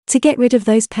To get rid of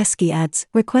those pesky ads,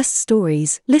 request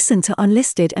stories, listen to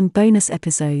unlisted and bonus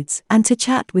episodes, and to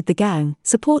chat with the gang,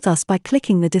 support us by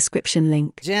clicking the description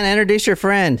link. Jen, introduce your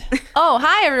friend. Oh,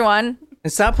 hi, everyone.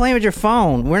 And stop playing with your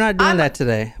phone. We're not doing that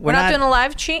today. We're not doing a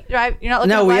live stream? You're not looking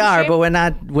No, at we live are, stream? but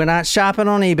we're not shopping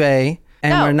on eBay,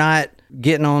 and No. we're not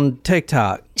getting on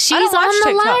TikTok. She's don't watch on the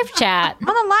TikTok. live chat. I'm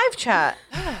on the live chat.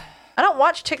 I don't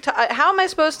watch TikTok. How am I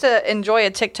supposed to enjoy a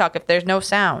TikTok if there's no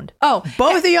sound? Oh,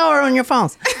 Both of y'all are on your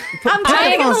phones. I'm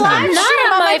turning turning on the the live live stream stream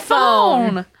on on my my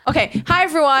phone. Okay, hi,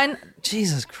 everyone.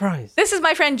 Jesus Christ. This is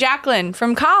my friend Jacqueline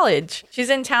from college. She's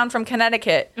in town from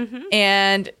Connecticut.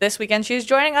 And this weekend she's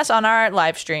joining us on our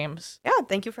live streams. Yeah,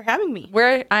 thank you for having me.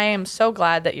 I am so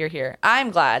glad that you're here. I'm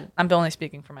glad. I'm only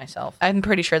speaking for myself. I'm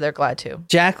pretty sure they're glad too.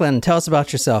 Jacqueline, tell us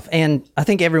about yourself. And I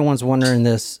think everyone's wondering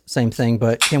this same thing,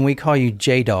 but can we call you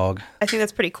J-Dog? I think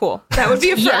that's pretty cool. That would be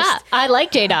a first. Yeah, I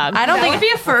like J-Dog. I don't That think would be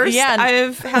a first. Yeah.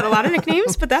 I've had a lot of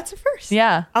nicknames, but that's a first.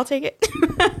 Yeah. I'll take it.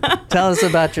 Tell us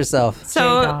about yourself.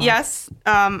 So, J-Dog. yes,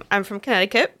 I'm from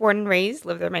Connecticut, born and raised,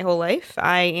 lived there my whole life.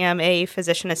 I am a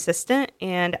physician assistant,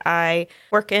 and I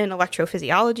work in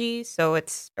electrophysiology, so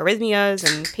it's arrhythmias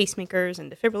and pacemakers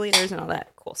and defibrillators and all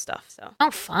that cool stuff. So, Oh,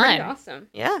 pretty fun. awesome.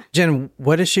 Yeah. Jen,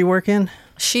 what does she work in?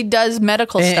 She does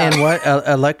medical stuff. And what?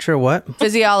 Electro what?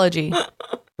 Physiology.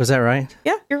 Was that right?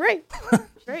 Yeah, you're right.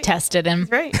 Right. Tested him.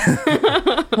 Right.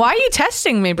 Why are you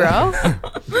testing me, bro?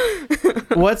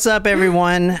 What's up,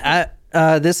 everyone?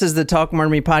 This is the Talk Murder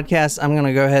Me podcast. I'm going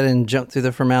to go ahead and jump through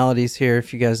the formalities here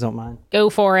if you guys don't mind. Go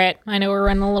for it. I know we're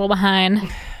running a little behind.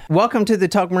 Welcome to the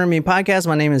Talk Murder Me podcast.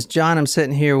 My name is John. I'm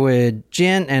sitting here with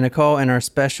Jen and Nicole and our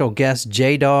special guest,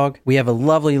 J-Dog. We have a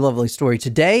lovely, lovely story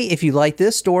today. If you like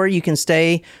this story, you can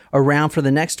stay around for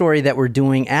the next story that we're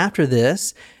doing after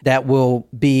this. That will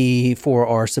be for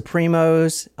our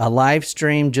Supremos, a live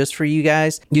stream just for you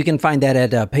guys. You can find that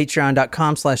at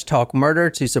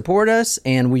patreon.com/talkmurder to support us,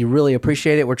 and we really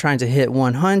appreciate it. We're trying to hit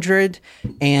 100,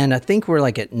 and I think we're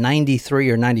like at 93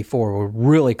 or 94. We're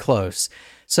really close.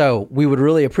 So we would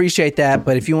really appreciate that.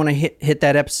 But if you want to hit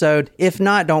that episode, if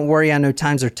not, don't worry. I know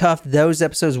times are tough. Those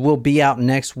episodes will be out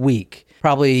next week,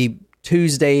 probably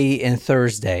Tuesday and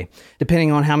Thursday,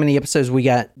 depending on how many episodes we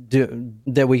got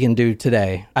that we can do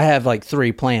today. I have like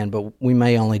 3 planned, but we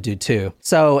may only do 2.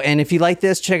 So, and if you like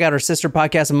this, check out our sister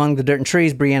podcast, Among the Dirt and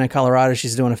Trees, Brianna, Colorado.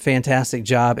 She's doing a fantastic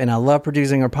job, and I love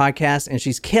producing her podcast, and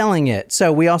she's killing it.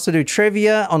 So we also do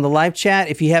trivia on the live chat.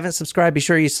 If you haven't subscribed, be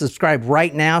sure you subscribe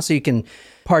right now so you can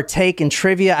partake in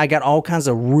trivia. I got all kinds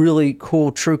of really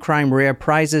cool true crime rare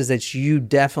prizes that you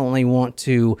definitely want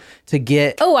to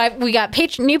get. Oh, we got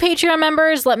new Patreon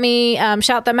members. Let me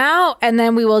shout them out, and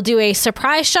then we will do a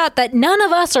surprise shot that none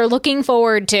of us are looking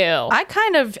forward to. I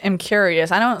kind of am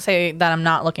curious. I don't say that I'm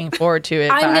not looking forward to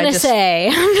it. I'm going to say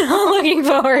I'm not looking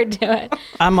forward to it.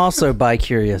 I'm also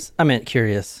bi-curious. I meant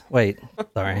curious. Wait,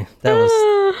 sorry. That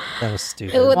was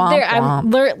stupid. I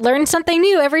learned something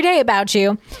new every day about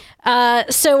you.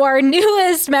 So our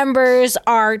newest members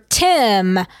are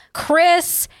Tim,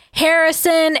 Chris,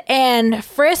 Harrison, and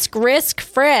Frisk. That's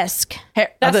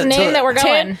the name that we're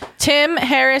going. Tim,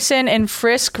 Harrison, and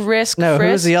Frisk. No,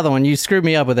 who's the other one? You screwed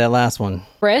me up with that last one.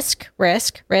 Frisk. All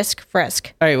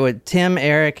right, what? Tim,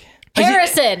 Eric.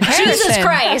 Harrison. Jesus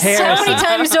Christ. Harrison. How many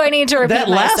times do I need to repeat That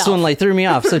myself? last one like threw me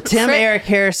off. So Tim, Eric,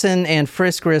 Harrison, and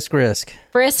Frisk. Frisk.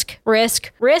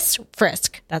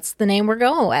 That's the name we're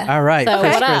going with. All right. So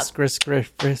what up?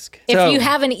 Frisk. If you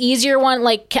have an easier one,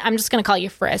 like I'm just going to call you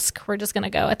Frisk. We're just going to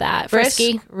go with that.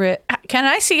 Frisky. Can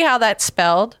I see how that's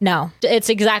spelled? No, it's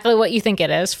exactly what you think it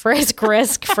is. Frisk.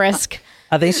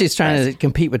 I think she's trying to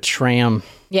compete with Tram.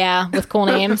 Yeah, with cool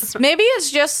names. Maybe it's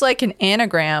just like an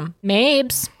anagram.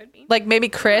 Mabes. Like maybe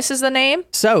Chris is the name?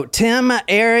 So Tim,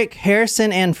 Eric,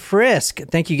 Harrison, and Frisk.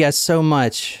 Thank you guys so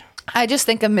much. I just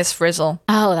think of Miss Frizzle.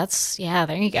 Oh,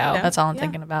 there you go. That's all I'm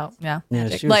thinking about. Yeah. She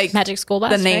was- Like Magic School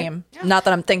Bus. the right? name. Not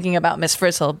that I'm thinking about Miss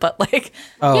Frizzle, but like.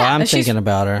 Oh, Yeah, I'm she's- thinking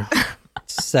about her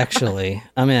sexually.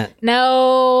 I meant. No.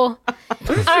 All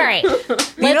right.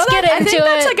 Let's get I into think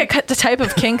that's it. like the type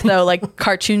of kink though, like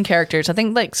cartoon characters. I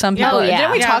think like some people. Oh, yeah.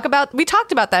 Didn't we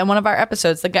talked about that in one of our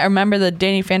episodes. The guy, remember the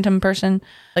Danny Phantom person,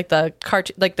 like the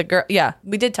cartoon, like the girl. Yeah,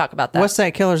 we did talk about that. What's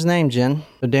that killer's name, Jen?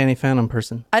 The Danny Phantom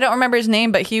person. I don't remember his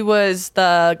name, but he was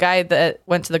the guy that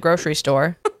went to the grocery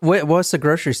store. What's the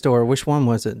grocery store? Which one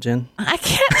was it, Jen? I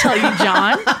can't tell you,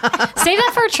 John. Save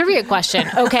that for a trivia question,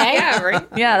 okay? Yeah, right.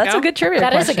 Yeah, that's a good trivia.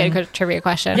 That is question. a good trivia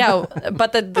question. Yeah,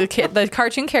 but the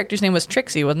cartoon character's name was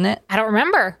Trixie, wasn't it? I don't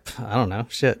remember. I don't know.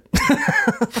 Shit.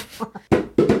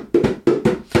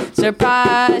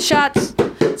 Surprise shots.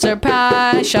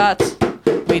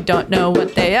 We don't know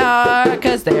what they are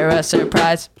because they're a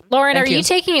surprise. Lauren, Thank are you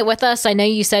taking it with us? I know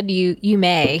you said you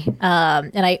may,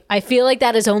 and I feel like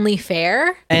that is only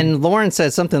fair. And Lauren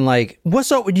said something like,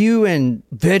 "What's up with you and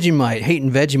Vegemite?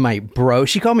 Hating Vegemite, bro."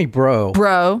 She called me bro.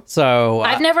 Bro. So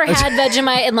I've never had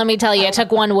Vegemite, and let me tell you, I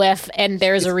took one whiff, and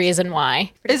there's a reason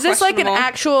why. Is this like an questionable.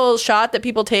 actual shot that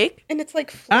people take? And it's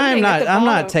like I'm floating at not. the I'm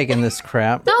not bottom. taking this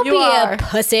crap. Don't You be are. a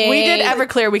pussy. We did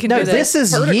Everclear. We can No, do this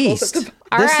is Vertical yeast. at the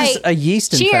All This is right. a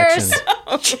yeast Cheers. infection.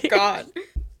 Oh God.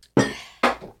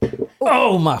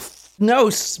 Oh my! No,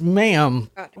 ma'am.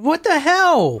 What the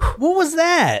hell? What was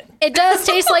that? It does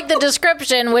taste like the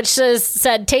description, which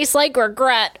said tastes like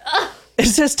regret. It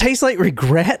says tastes like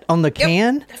regret on the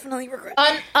can. Definitely regret.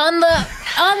 on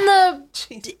the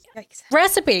Yikes.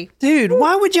 recipe. Dude,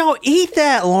 why would y'all eat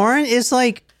that, Lauren? It's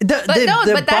like the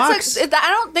But box. that's I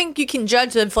don't think you can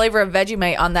judge the flavor of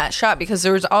Vegemite on that shot because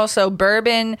there was also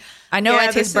bourbon. I know Yeah, I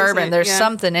this taste bourbon. isn't- There's yeah.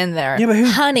 something in there. yeah, but who?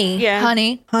 Honey. Yeah.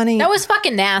 Honey. Honey. That was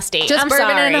fucking nasty. Just I'm bourbon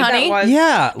sorry. and honey? That was.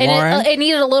 Yeah, And Lauren. it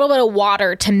needed a little bit of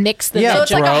water to mix the Yeah, So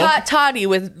it's like bro. a hot toddy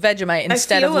with Vegemite I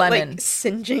instead feel of lemon. it, like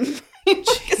singeing.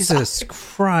 Jesus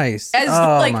Christ. as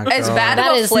Oh, like my as God. bad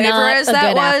That of a is flavor not as a that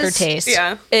good was, aftertaste.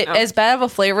 Yeah. No. As bad of a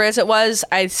flavor as it was,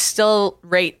 I still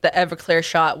rate the Everclear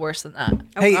shot worse than that.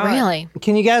 Hey, God. Really?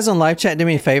 can you guys on live chat do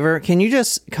me a favor? Can you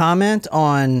just comment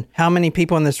on how many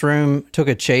people in this room took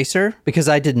a chaser? Because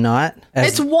I did not.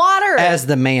 It's water, As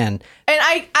the man. and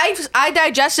I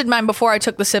digested mine before I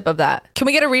took the sip of that. Can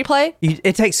we get a replay?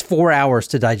 It takes 4 hours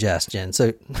to digest, Jen.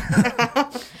 So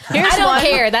Here's I don't one,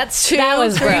 care. 2, That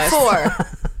was 3, gross. 4.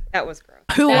 That was gross.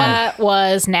 Who won? That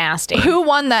was nasty. Who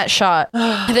won that shot?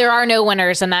 There are no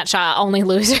winners in that shot, only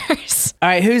losers. all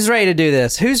right, who's ready to do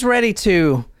this? Who's ready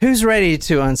to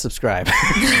unsubscribe?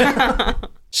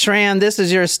 Shram, this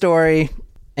is your story,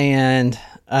 and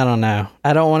I don't know.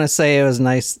 I don't want to say it was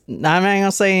nice. I'm not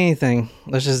gonna say anything.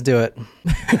 Let's just do it.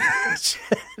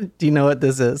 Do you know what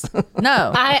this is?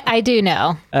 No. I do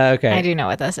know. Okay. I do know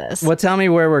what this is. Well, tell me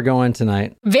where we're going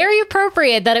tonight. Very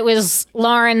appropriate that it was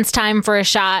Lauren's time for a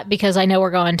shot because I know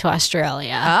we're going to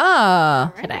Australia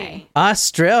Ah. today.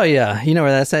 Australia. You know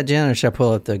where that's at, Jen? Or should I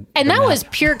pull up the And the that map? was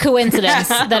pure coincidence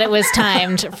that it was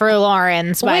timed for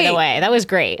Lauren's, by the Wait. way. That was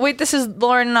great. Wait, this is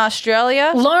Lauren in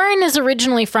Australia, Lauren is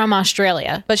originally from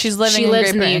Australia, but she's living. she in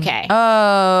lives in Great the Britain. UK.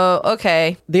 Oh,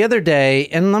 okay. the other day,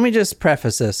 and let me just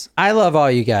preface this. I love all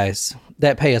you guys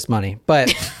that pay us money,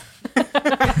 but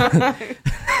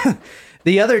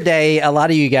the other day, a lot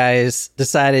of you guys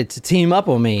decided to team up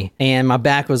with me, and my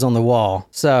back was on the wall.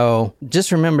 So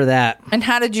just remember that. And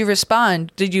how did you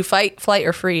respond? Did you fight, flight,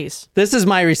 or freeze? This is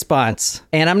my response.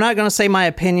 And I'm not going to say my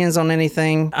opinions on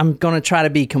anything. I'm going to try to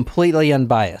be completely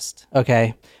unbiased.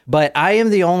 Okay. But I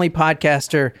am the only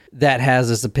podcaster that has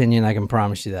this opinion. I can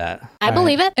promise you that. I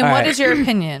believe it. And All what right. is your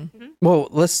opinion? Well,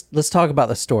 let's talk about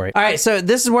the story. All right, so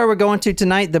this is where we're going to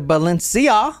tonight, the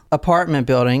Valencia apartment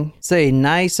building. It's a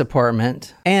nice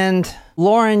apartment. And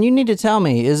Lauren, you need to tell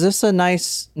me, is this a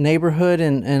nice neighborhood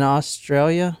in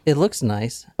Australia? It looks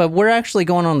nice. But we're actually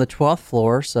going on the 12th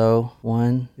floor, so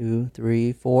 1, 2,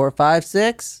 3, 4, 5,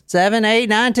 6, 7, 8,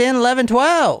 9, 10, 11,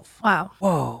 12. Wow.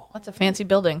 Whoa. That's a fancy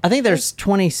building. I think there's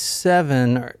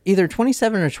 27, or either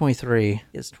 27 or 23.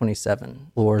 It's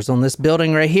 27 floors on this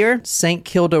building right here. St.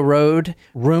 Kilda Road,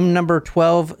 room number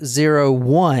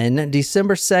 1201,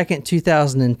 December 2nd,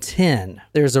 2010.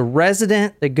 There's a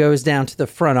resident that goes down to the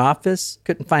front office.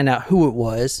 Couldn't find out who it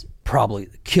was. Probably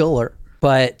the killer.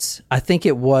 But I think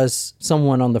it was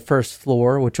someone on the first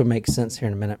floor, which will make sense here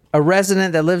in a minute. A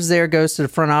resident that lives there goes to the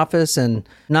front office and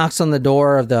knocks on the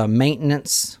door of the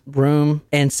maintenance room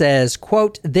and says,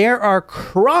 quote, "There are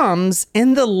crumbs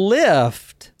in the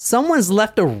lift. Someone's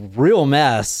left a real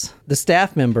mess." The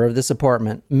staff member of this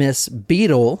apartment, Miss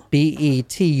Beetle,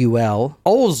 Betul,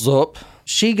 Olzup,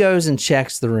 she goes and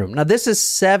checks the room. Now, this is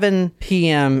 7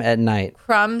 p.m. at night.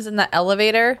 Crumbs in the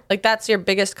elevator? Like, that's your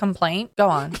biggest complaint? Go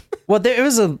on. Well,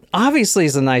 obviously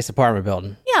it's a nice apartment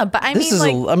building. Yeah, but I This mean,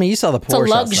 is like, you saw the It's a Porsche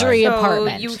luxury outside.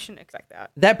 apartment. You shouldn't expect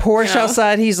that. That Porsche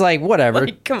outside, he's like, whatever,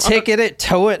 Like, come on. ticket it,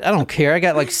 tow it. I don't care. I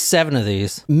got like 7 of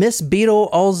these. Miss Beetle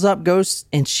alls up, goes,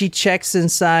 and she checks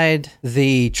inside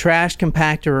the trash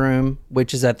compactor room,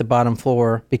 which is at the bottom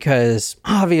floor, because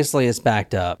obviously it's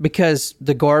backed up. Because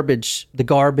the garbage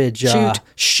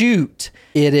chute,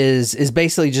 it is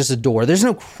basically just a door. There's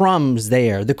no crumbs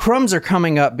there. The crumbs are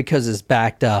coming up because it's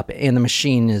backed up and the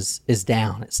machine is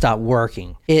down. It stopped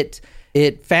working. It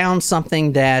found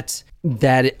something that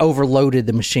it overloaded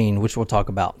the machine, which we'll talk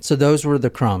about. So those were the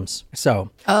crumbs.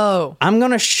 So oh, I'm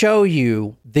going to show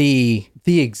you the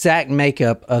the exact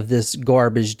makeup of this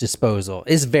garbage disposal.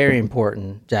 It's very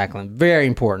important, Jacqueline. Very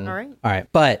important. All right. All right.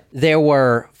 But there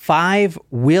were 5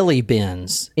 wheelie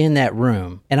bins in that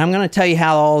room. And I'm going to tell you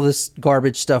how all this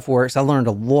garbage stuff works. I learned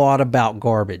a lot about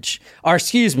garbage. Or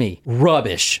excuse me,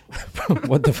 rubbish.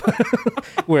 What the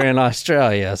fuck? We're in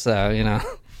Australia, so, you know.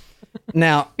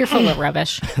 Now, You're full of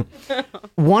rubbish.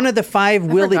 one of the 5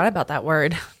 Forgot wheelie about that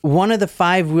word. one of the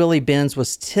 5 wheelie bins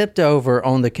was tipped over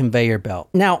on the conveyor belt.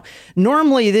 Now,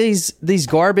 normally these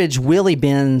garbage wheelie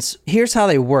bins, here's how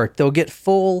they work. They'll get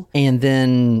full, and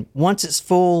then once it's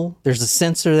full, there's a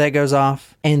sensor that goes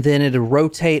off, and then it'll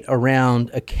rotate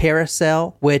around a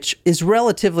carousel, which is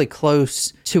relatively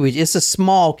close to it. It's a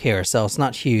small carousel. It's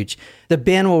not huge. The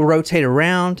bin will rotate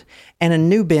around, and a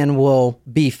new bin will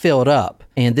be filled up.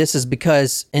 And this is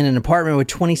because in an apartment with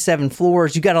 27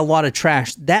 floors, you got a lot of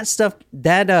trash. That stuff,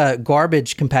 that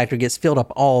garbage compactor gets filled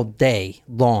up all day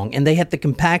long. And they have to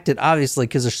compact it, obviously,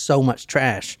 because there's so much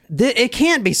trash. It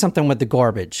can't be something with the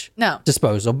garbage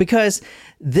disposal, because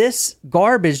this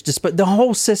garbage, the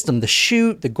whole system, the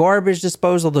chute, the garbage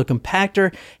disposal, the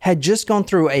compactor, had just gone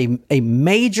through a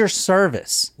major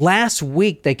service. Last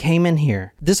week, they came in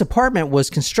here. This apartment was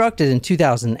constructed in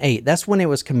 2008. That's when it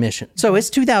was commissioned. So it's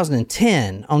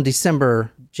 2010 on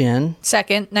December, Jen.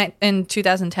 2nd, in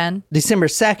 2010. December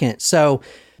 2nd. So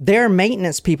there are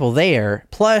maintenance people there,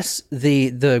 plus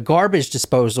the garbage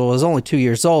disposal is only 2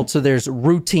 years old, so there's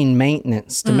routine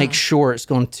maintenance to make sure it's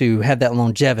going to have that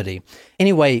longevity.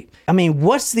 Anyway, I mean,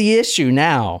 what's the issue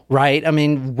now, right? I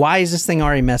mean, why is this thing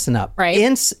already messing up? Right.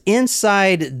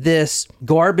 Inside this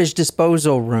garbage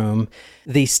disposal room,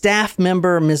 the staff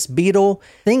member, Miss Beadle,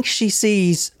 thinks she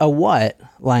sees a what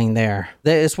lying there?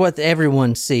 That is what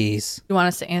everyone sees. You want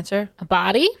us to answer? A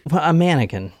body? Well, a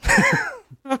mannequin.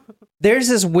 There's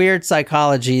this weird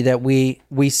psychology that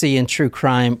we see in true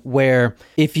crime where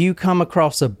if you come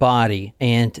across a body,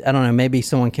 and I don't know, maybe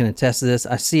someone can attest to this.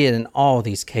 I see it in all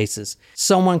these cases.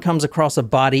 Someone comes across a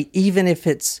body, even if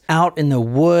it's out in the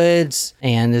woods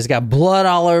and it's got blood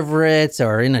all over it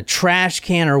or in a trash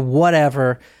can or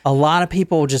whatever, a lot of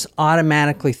people just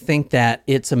automatically think that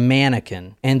it's a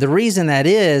mannequin. And the reason that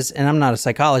is, and I'm not a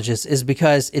psychologist, is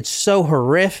because it's so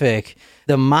horrific.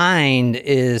 The mind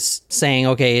is saying,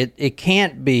 okay, it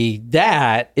can't be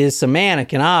that. It's a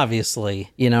mannequin,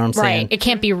 obviously. You know what I'm saying? Right. It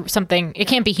can't be something, it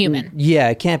can't be human. Yeah,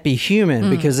 it can't be human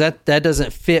because that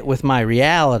doesn't fit with my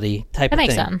reality type of thing.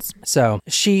 That makes sense. So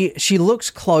she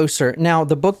looks closer. Now,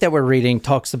 the book that we're reading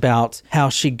talks about how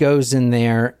she goes in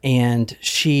there and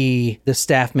the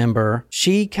staff member,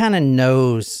 she kind of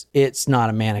knows it's not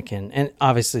a mannequin, and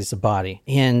obviously it's a body.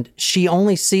 And she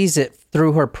only sees it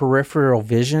through her peripheral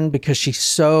vision because she's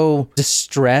so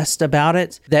distressed about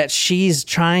it that she's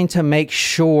trying to make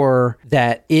sure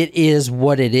that it is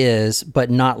what it is, but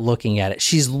not looking at it.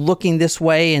 She's looking this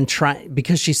way and trying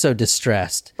because she's so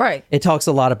distressed. Right. It talks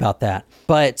a lot about that.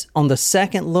 But on the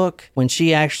second look, when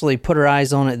she actually put her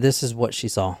eyes on it, this is what she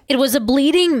saw. It was a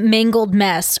bleeding, mangled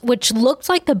mess, which looked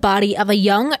like the body of a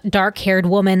young, dark-haired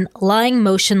woman lying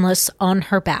motionless on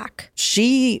her back.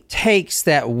 She takes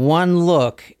that one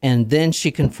look and then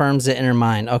she confirms it in her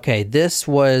mind. Okay, this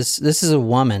is a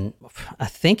woman. I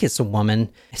think it's a woman.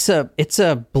 It's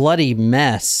a bloody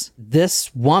mess.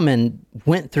 This woman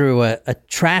went through a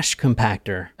trash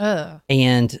compactor.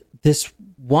 And this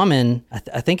woman,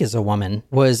 I think is a woman,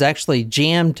 was actually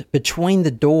jammed between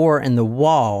the door and the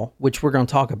wall, which we're going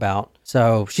to talk about.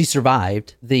 So she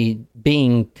survived the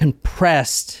being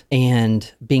compressed and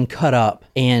being cut up,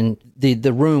 and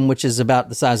the room, which is about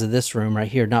the size of this room right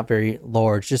here, not very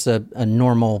large, just a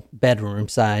normal bedroom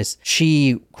size.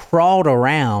 She crawled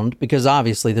around because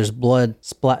obviously there's blood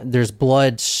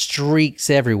streaks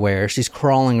everywhere. She's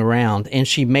crawling around, and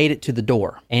she made it to the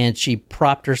door, and she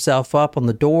propped herself up on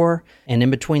the door and in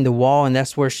between the wall, and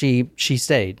that's where she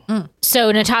stayed.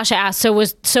 So Natasha asked, so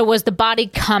was the body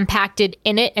compacted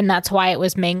in it, and that's why it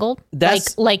was mangled?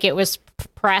 Like it was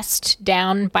pressed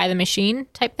down by the machine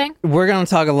type thing? We're going to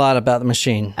talk a lot about the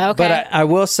machine. Okay. But I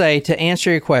will say, to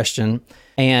answer your question,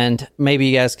 and maybe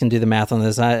you guys can do the math on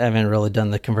this. I haven't really done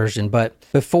the conversion, but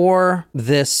before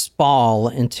this fall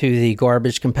into the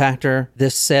garbage compactor,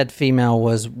 this said female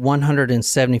was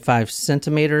 175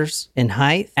 centimeters in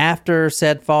height. After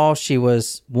said fall, she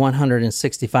was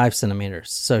 165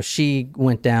 centimeters. So she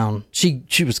went down. She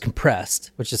was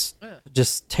compressed, which is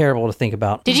just terrible to think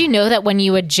about. Did you know that when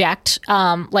you eject,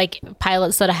 like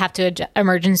pilots that have to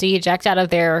emergency eject out of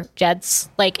their jets,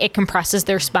 like it compresses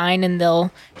their spine and they'll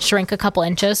shrink a couple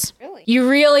inches? Really? You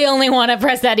really only want to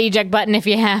press that eject button if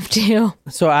you have to.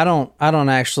 So I don't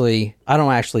actually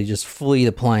just flee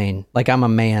the plane. Like, I'm a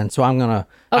man, so I'm gonna.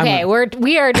 Okay,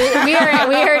 we are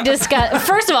discussing.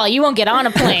 First of all, you won't get on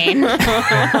a plane.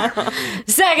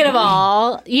 Second of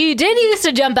all, you did used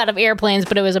to jump out of airplanes,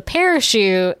 but it was a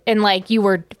parachute, and like you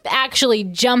were actually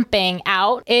jumping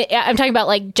out. I'm talking about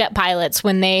like jet pilots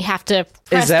when they have to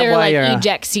press their like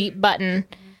eject seat button.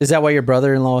 Is that why your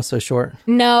brother-in-law is so short?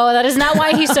 No, that is not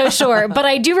why he's so short. But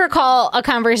I do recall a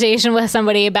conversation with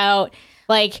somebody about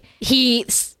like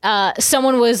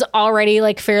someone was already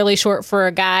like fairly short for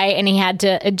a guy, and he had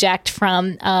to eject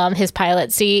from his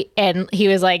pilot seat, and he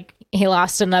was like he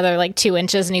lost another like 2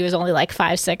 inches, and he was only like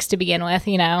 5'6" to begin with.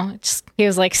 You know, he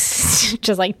was like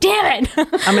just like damn it.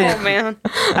 I mean, oh man.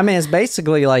 I mean, it's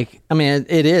basically like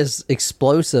it is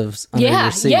explosives under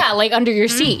your seat. Yeah, like under your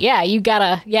seat. Yeah, you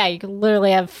can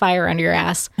literally have fire under your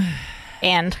ass,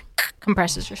 and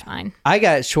compressors your spine. I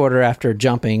got shorter after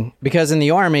jumping because in the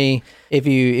Army, if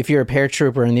you're a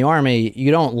paratrooper in the Army,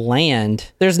 you don't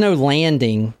land. There's no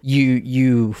landing.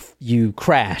 You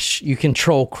crash. You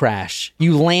control crash.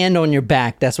 You land on your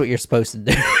back. That's what you're supposed to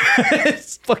do.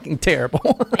 It's fucking terrible.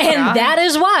 And that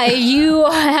is why you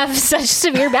have such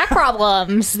severe back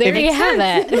problems. There you have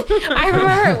it. I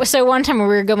remember, so one time when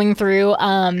we were going through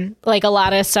like a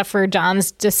lot of stuff for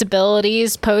John's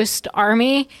disabilities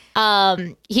post-Army,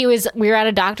 we were at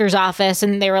a doctor's office,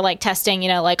 and they were like testing,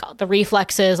 like the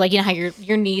reflexes, like, how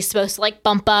your knee's supposed to like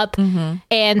bump up. Mm-hmm.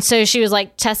 And so she was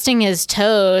like testing his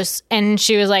toes, and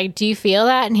she was like, do you feel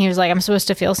that? And he was like, I'm supposed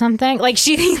to feel something. Like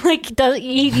she like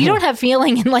you don't have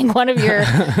feeling in like one of your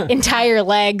entire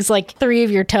legs, like 3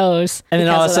 of your toes. And then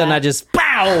all of a sudden I just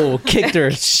kicked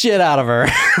her shit out of her.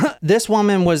 This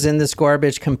woman was in this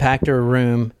garbage compactor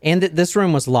room, and this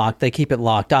room was locked. They keep it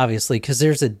locked, obviously, because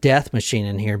there's a death machine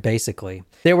in here, basically.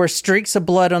 There were streaks of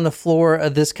blood on the floor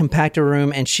of this compactor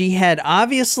room, and she had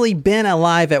obviously been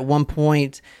alive at one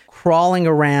point, crawling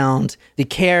around the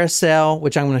carousel,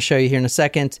 which I'm going to show you here in a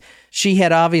second. She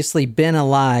had obviously been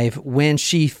alive when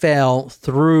she fell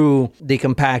through the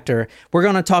compactor. We're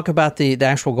going to talk about the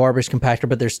actual garbage compactor,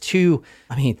 but there's 2,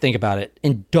 think about it,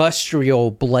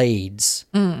 industrial blades.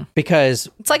 Because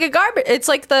it's like a garbage, it's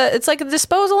like a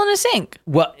disposal in a sink.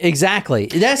 Well, exactly.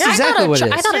 That's exactly what it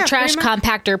is. I thought a trash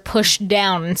compactor pushed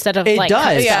down instead of it like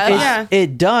does. Yeah.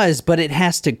 It does, but it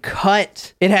has to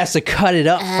cut it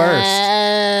up first.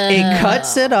 It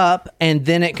cuts it up and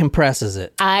then it compresses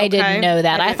it. I didn't know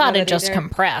that. I thought it just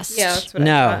compressed. Yeah, that's what I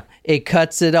thought. It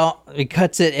cuts it all. It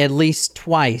cuts it at least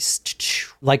twice,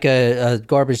 like a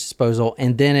garbage disposal,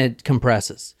 and then it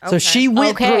compresses. Okay. So she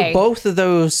went through both of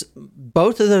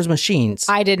those machines.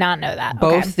 I did not know that.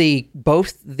 Both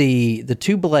the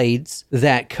 2 blades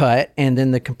that cut, and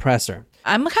then the compressor.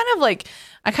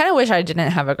 I kind of wish I didn't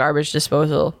have a garbage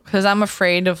disposal, because I'm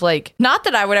afraid of not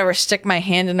that I would ever stick my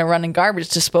hand in a running garbage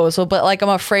disposal, but I'm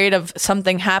afraid of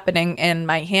something happening and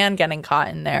my hand getting caught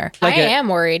in there. I am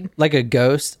worried. Like a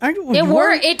ghost?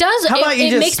 It does.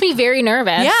 It makes me very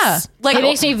nervous. Yeah. It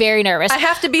makes me very nervous. I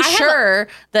have to be sure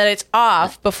that it's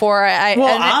off before I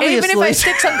even if I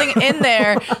stick something in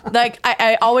there,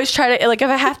 I always try to, if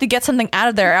I have to get something out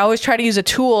of there, I always try to use a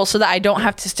tool so that I don't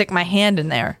have to stick my hand in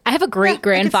there. I have a great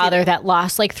grandfather that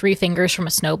lost 3 fingers from a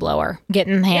snowblower,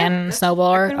 getting hand in a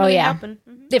snowblower. Oh yeah. Mm-hmm.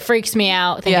 It freaks me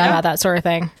out thinking about that sort of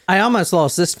thing. I almost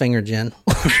lost this finger, Jen.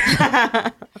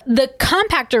 The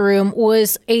compactor room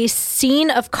was a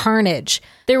scene of carnage.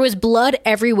 There was blood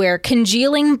everywhere.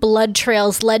 Congealing blood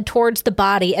trails led towards the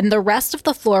body, and the rest of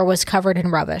the floor was covered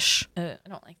in rubbish. I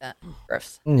don't like that.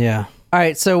 Gross. Yeah. All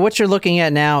right, so what you're looking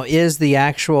at now is the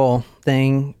actual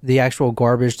thing, the actual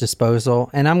garbage disposal.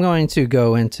 And I'm going to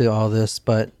go into all this,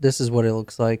 but this is what it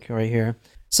looks like right here.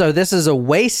 So this is a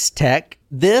Waste Tech.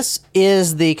 This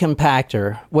is the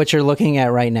compactor, what you're looking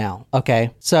at right now.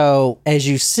 Okay. So as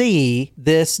you see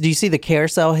this, do you see the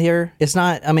carousel here? It's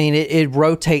not, it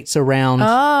rotates around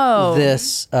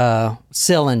this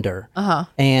cylinder. Uh-huh.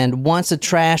 And once the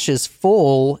trash is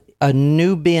full, a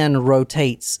new bin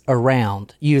rotates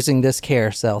around using this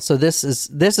carousel. So this is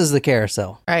the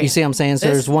carousel. Right. You see what I'm saying? So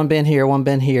there's 1 bin here, 1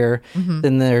 bin here,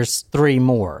 then there's 3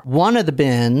 more. One of the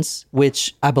bins,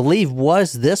 which I believe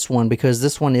was this one, because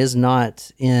this one is not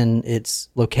in its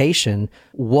location,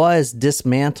 was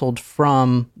dismantled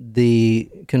from the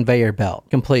conveyor belt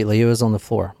completely. It was on the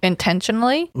floor.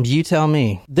 Intentionally? You tell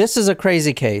me. This is a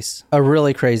crazy case, a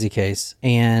really crazy case.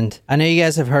 And I know you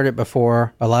guys have heard it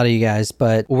before, a lot of you guys,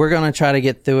 but we're going to try to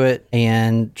get through it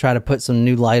and try to put some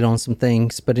new light on some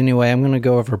things. But anyway, I'm going to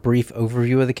go over a brief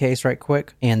overview of the case right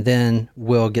quick, and then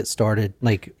we'll get started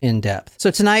in depth.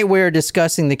 So tonight we're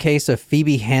discussing the case of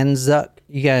Phoebe Handzuk.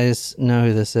 You guys know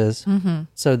who this is. Mm-hmm.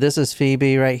 So this is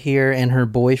Phoebe right here and her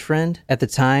boyfriend at the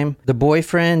time. The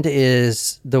boyfriend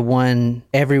is the one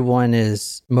everyone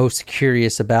is most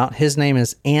curious about. His name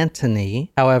is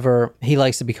Anthony. However, he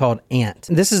likes to be called Ant.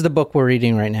 This is the book we're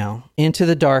reading right now. Into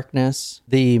the Darkness,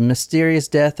 The Mysterious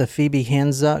Death of Phoebe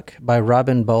Handzuk by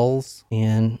Robin Bowles.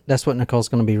 And that's what Nicole's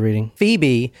going to be reading.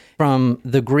 Phoebe, from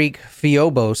the Greek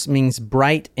Phoebos, means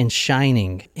bright and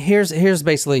shining. Here's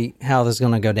basically how this is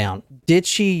going to go down. Did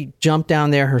she jump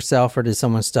down there herself, or did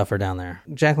someone stuff her down there?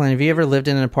 Jacqueline, have you ever lived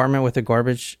in an apartment with a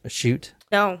garbage chute?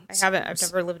 No, I haven't. I've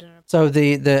never lived in a... So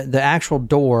the actual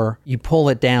door, you pull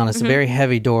it down. It's a very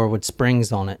heavy door with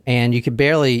springs on it. And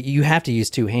you have to use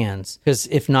two hands, because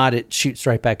if not, it shoots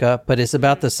right back up. But it's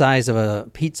about the size of a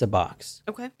pizza box.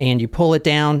 Okay. And you pull it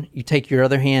down, you take your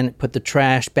other hand, put the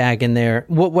trash bag in there,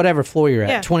 whatever floor you're at,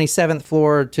 Yeah. 27th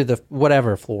floor to the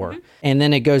whatever floor. And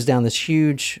then it goes down this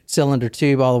huge cylinder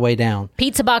tube all the way down.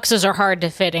 Pizza boxes are hard to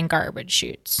fit in garbage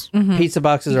chutes. Pizza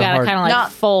boxes You are gotta hard. kind of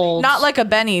like fold. Not like a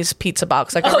Benny's pizza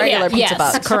box, like a regular pizza yes,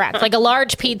 box. correct. Like a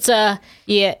large pizza,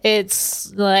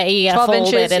 it's like you gotta 12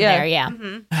 fold inches, it in yeah. there.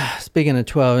 Yeah. Speaking of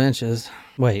 12 inches,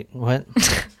 wait, what?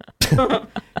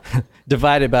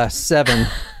 Divided by 7,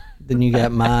 then you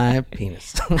got my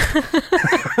penis.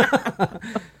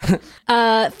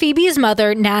 Phoebe's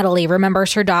mother, Natalie,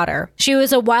 remembers her daughter. She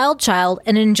was a wild child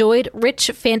and enjoyed rich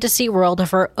fantasy world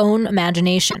of her own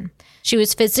imagination. She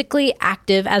was physically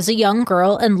active as a young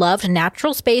girl and loved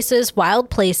natural spaces,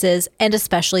 wild places, and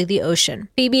especially the ocean.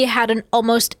 Phoebe had an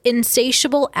almost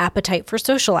insatiable appetite for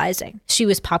socializing. She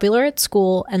was popular at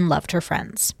school and loved her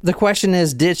friends. The question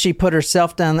is, did she put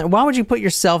herself down there? Why would you put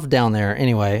yourself down there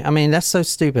anyway? I mean, that's so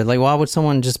stupid. Like, why would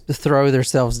someone just throw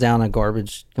themselves down a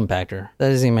garbage compactor? That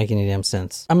doesn't even make any damn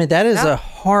sense. I mean, that is a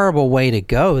horrible way to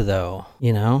go, though.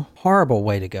 You know, horrible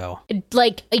way to go.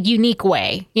 Like a unique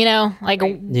way, you know? Like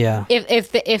Yeah.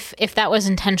 if that was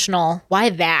intentional,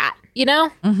 why that? You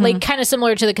know, like kind of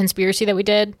similar to the conspiracy that we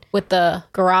did with the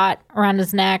garrote around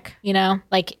his neck. You know,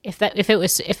 like if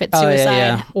it's suicide,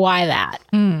 yeah. why that?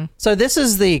 So this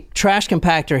is the trash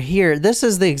compactor here. This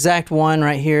is the exact one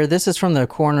right here. This is from the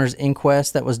coroner's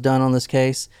inquest that was done on this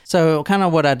case. So kind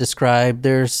of what I described.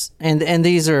 There's and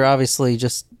these are obviously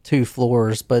just 2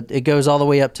 floors, but it goes all the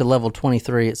way up to level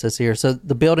 23, it says here. So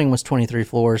the building was 23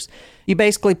 floors. You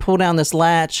basically pull down this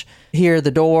latch here,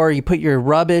 the door, you put your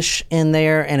rubbish in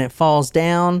there and it falls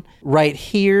down. Right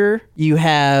here, you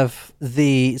have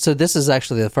so this is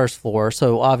actually the first floor.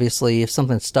 So obviously if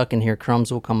something's stuck in here,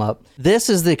 crumbs will come up. This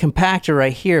is the compactor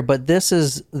right here, but this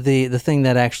is the thing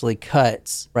that actually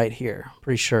cuts right here.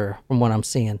 Pretty sure from what I'm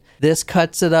seeing. This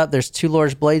cuts it up. There's 2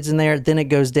 large blades in there. Then it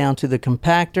goes down to the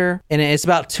compactor and it's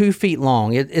about 2 feet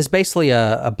long. It's basically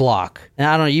a block. And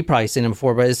I don't know, you've probably seen it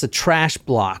before, but it's a trash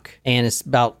block. And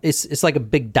it's like a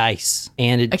big dice.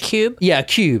 And A cube? Yeah, a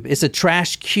cube. It's a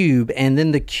trash cube. And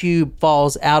then the cube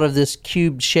falls out of this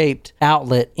cube-shaped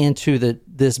outlet into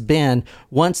this bin.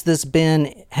 Once this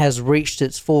bin has reached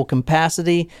its full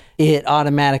capacity, it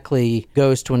automatically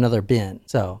goes to another bin.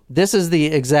 So this is the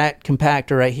exact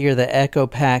compactor right here, the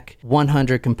EcoPack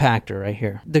 100 compactor right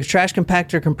here. The trash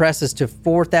compactor compresses to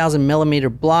 4,000 millimeter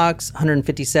blocks,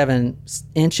 157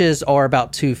 inches, or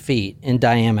about 2 feet in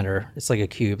diameter. It's like a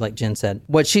cube, like Jen said.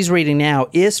 What she's reading now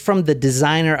is from the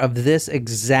designer of this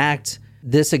exact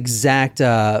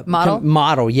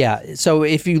model. Yeah. So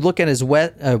if you look at his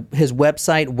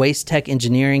website, Waste Tech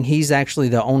Engineering, he's actually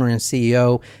the owner and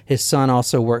CEO. His son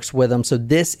also works with him. So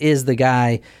this is the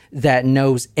guy that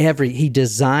knows he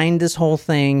designed this whole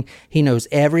thing. He knows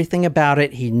everything about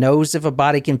it. He knows if a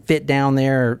body can fit down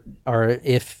there or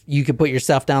if you could put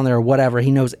yourself down there or whatever.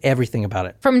 He knows everything about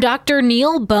it. From Dr.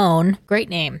 Neil Bone, great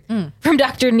name. From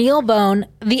Dr. Neil Bone,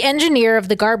 the engineer of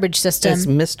the garbage system. It's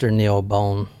Mr. Neil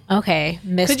Bone. Okay,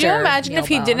 Mr. Could you imagine if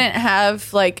he Neil Bone. didn't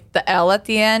have like the L at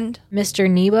the end? Mr.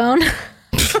 Kneebone?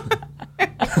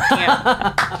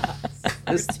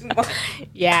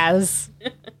 Yes.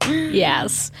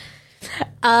 Yes.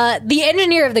 The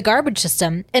engineer of the garbage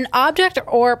system, an object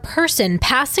or person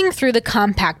passing through the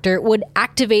compactor would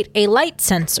activate a light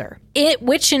sensor,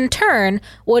 which in turn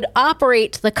would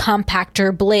operate the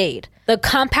compactor blade. The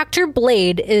compactor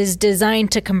blade is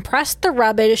designed to compress the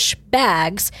rubbish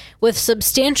bags with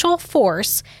substantial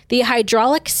force, the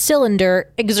hydraulic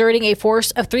cylinder exerting a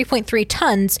force of 3.3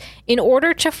 tons in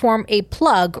order to form a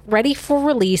plug ready for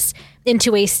release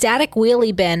into a static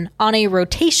wheelie bin on a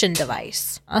rotation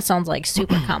device. That sounds like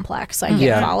super complex. I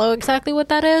can't follow exactly what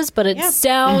that is, but it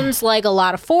sounds like a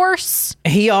lot of force.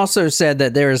 He also said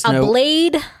that there is A no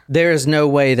blade. there is no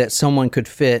way that someone could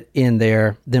fit in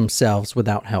there themselves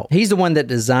without help. He's the one that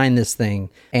designed this thing,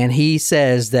 and he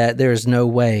says that there is no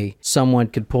way someone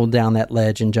could pull down that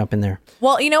ledge and jump in there.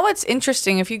 Well, you know what's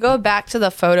interesting? If you go back to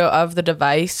the photo of the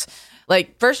device,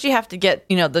 like first you have to get,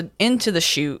 into the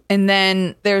chute, and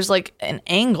then there's like an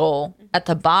angle at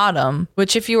the bottom,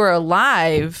 which if you were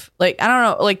alive, like, I don't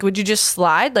know, like, would you just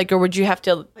slide? Like, or would you have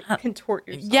to Contort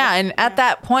yourself. Yeah, and at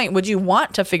that point, would you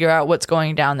want to figure out what's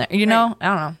going down there? You know? I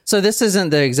don't know. So this isn't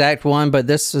the exact one, but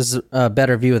this is a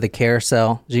better view of the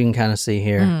carousel, as you can kind of see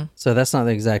here. So that's not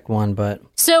the exact one, but...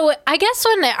 So I guess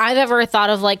when I've ever thought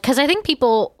of like, because I think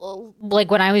people,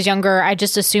 like when I was younger, I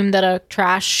just assumed that a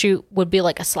trash chute would be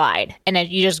like a slide and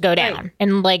you just go down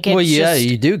and like it's just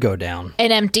you do go down.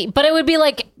 an empty, but it would be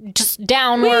like just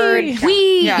downward.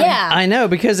 Yeah. I know,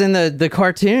 because in the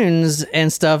cartoons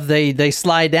and stuff, they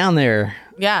slide down there,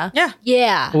 Yeah.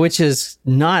 Yeah. which is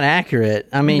not accurate.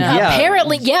 I mean, No. yeah.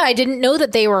 Apparently, I didn't know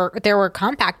that there were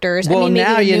compactors. Well, maybe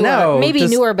now you know. Maybe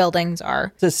Just- newer buildings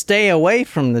are. To stay away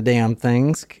from the damn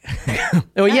things.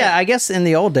 Oh, yeah, I guess in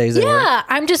the old days they were. Yeah,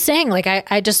 I'm just saying, like,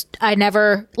 I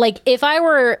never, like, if I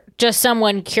were just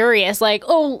someone curious, like,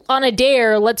 oh, on a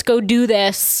dare, let's go do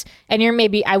this. And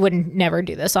I wouldn't never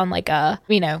do this on like a,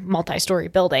 multi-story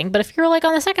building. But if you're like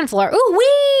on the second floor, ooh,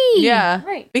 wee! Yeah.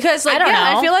 Right. Because like, I don't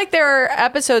know. I feel like there are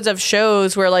episodes of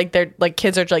shows where like they're like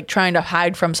kids are like trying to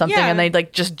hide from something Yeah. and they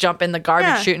like just jump in the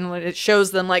garbage chute and it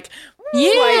shows them like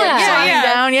Yeah. sliding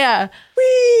down. Yeah.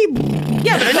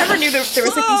 Yeah, but I never knew there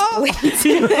was like these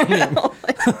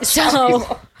blades.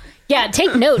 So, yeah,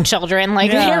 take note, children.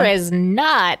 Like, there is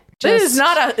not. It is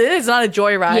not a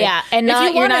joyride. Yeah, and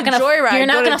if you're not gonna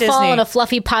fall Disney. in a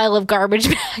fluffy pile of garbage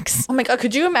bags. Oh my god,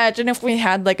 could you imagine if we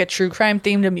had like a true crime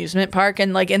themed amusement park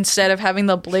and like instead of having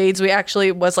the blades, we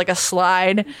actually was like a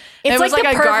slide. It's it was like,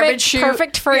 a the garbage chute.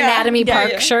 perfect for Anatomy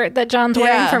Park shirt that John's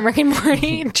wearing Yeah. from Rick and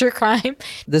Morty. True crime.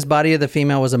 This body of the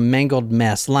female was a mangled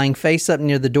mess, lying face up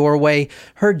near the doorway.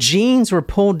 Her jeans were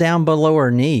pulled down below her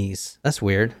knees. That's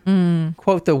weird.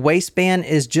 Quote, the waistband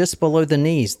is just below the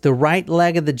knees. The right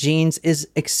leg of the jeans is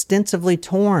extensively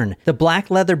torn. The black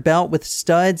leather belt with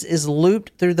studs is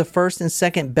looped through the first and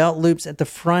second belt loops at the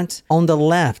front on the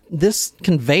left. This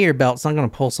conveyor belt's not going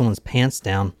to pull someone's pants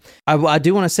down. I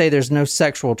do want to say there's no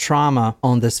sexual trauma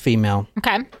on this female.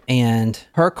 Okay. And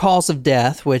her cause of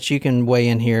death, which you can weigh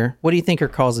in here. What do you think her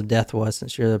cause of death was,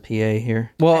 since you're the PA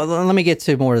here? Well, let me get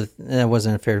to more. That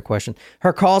wasn't a fair question.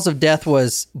 Her cause of death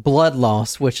was blood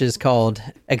loss, which is called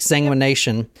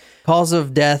exsanguination. Cause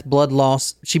of death, blood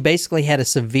loss. She basically had a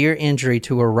severe injury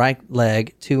to her right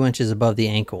leg, 2 inches above the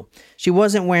ankle. She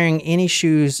wasn't wearing any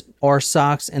shoes or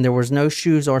socks, and there was no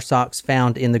shoes or socks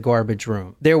found in the garbage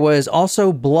room. There was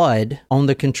also blood on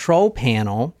the control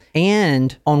panel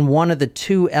and on one of the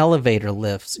 2 elevator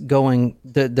lifts going,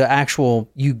 the actual,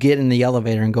 you get in the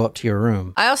elevator and go up to your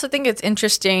room. I also think it's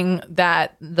interesting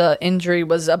that the injury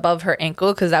was above her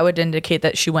ankle because that would indicate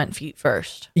that she went feet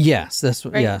first. Yes, that's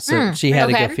yeah. So she had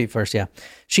to okay. go feet first. Yeah,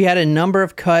 she had a number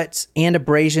of cuts and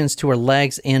abrasions to her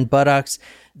legs and buttocks.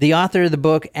 The author of the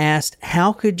book asked,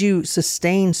 "How could you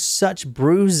sustain such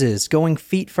bruises going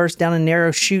feet first down a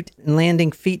narrow chute and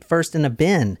landing feet first in a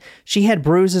bin?" She had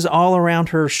bruises all around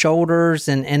her shoulders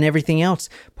and everything else,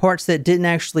 parts that didn't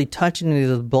actually touch any of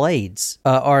the blades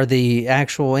or the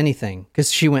actual anything,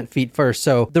 because she went feet first.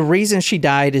 So the reason she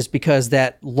died is because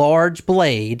that large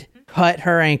blade cut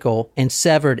her ankle and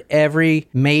severed every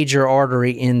major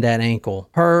artery in that ankle.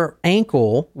 Her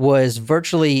ankle was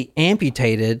virtually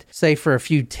amputated, save for a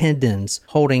few tendons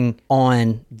holding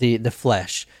on the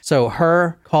flesh. So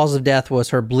her cause of death was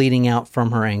her bleeding out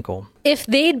from her ankle. If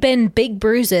they'd been big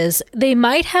bruises, they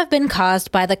might have been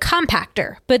caused by the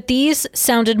compactor, but these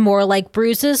sounded more like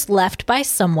bruises left by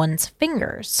someone's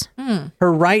fingers.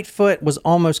 Her right foot was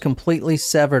almost completely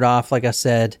severed off, like I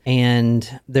said,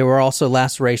 and there were also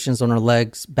lacerations on her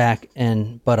legs, back,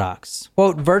 and buttocks.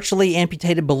 Quote, virtually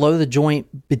amputated below the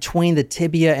joint between the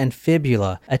tibia and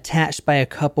fibula, attached by a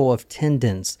couple of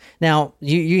tendons. Now,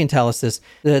 you can tell us this.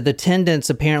 The tendons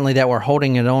apparently that were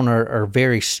holding it on are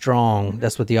very strong.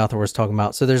 That's what the author was was talking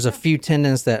about. So there's a few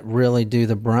tendons that really do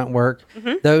the brunt work.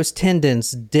 Those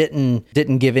tendons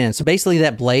didn't give in. So basically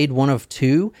that blade, one of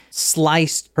two,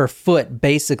 sliced her foot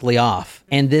basically off.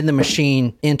 And then the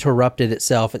machine interrupted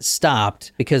itself. It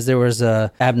stopped because there was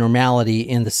a abnormality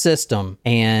in the system.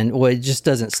 And well, it just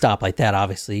doesn't stop like that,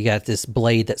 obviously. You got this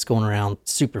blade that's going around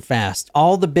super fast.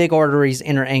 All the big arteries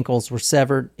in her ankles were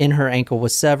severed. In her ankle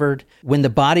was severed. When the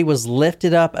body was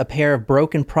lifted up, a pair of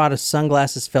broken Prada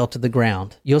sunglasses fell to the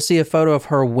ground. You'll see a photo of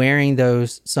her wearing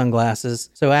those sunglasses.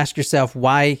 So ask yourself,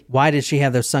 why did she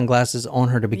have those sunglasses on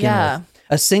her to begin with?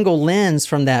 A single lens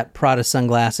from that Prada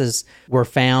sunglasses were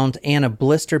found, and a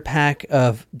blister pack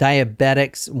of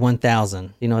Diabetics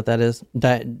 1000. You know what that is?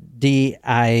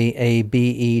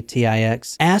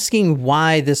 Diabetix. Asking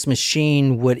why this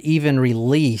machine would even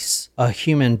release a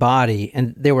human body,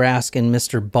 and they were asking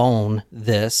Mr. Bone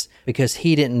this because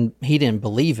he didn't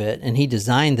believe it, and he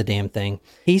designed the damn thing.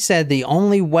 He said the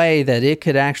only way that it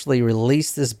could actually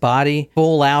release this body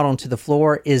full out onto the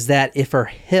floor is that if her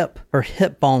hip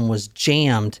bone was jammed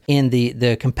in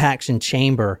the compaction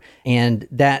chamber, and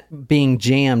that being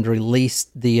jammed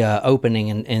released the opening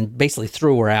and basically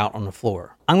threw her out on the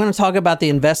floor. I'm going to talk about the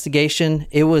investigation.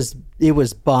 It was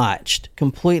botched,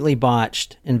 completely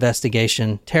botched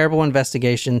investigation, terrible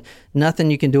investigation. Nothing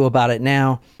you can do about it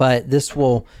now, but this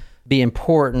will be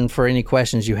important for any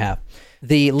questions you have.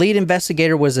 The lead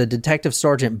investigator was a Detective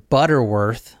Sergeant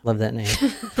Butterworth. Love that name.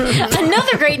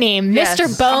 Another great name, Yes.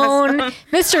 Mr. Bone,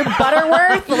 Mr.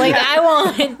 Butterworth. Like, I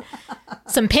want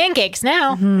some pancakes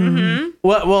now.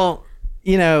 Well,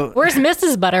 you know, Where's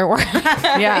Mrs. Butterworth?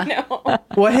 Yeah.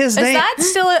 what his Is name? that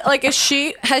still like? Has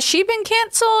she been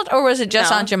canceled, or was it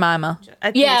just No. Aunt Jemima?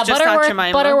 I think Yeah, it's just Aunt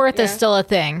Jemima. Butterworth is Yeah. still a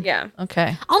thing. Yeah.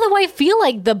 Okay. Although I feel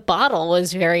like the bottle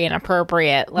was very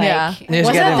inappropriate. Like, Yeah. She's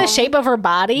wasn't got it them the shape of her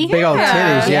body? big old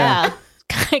titties, yeah.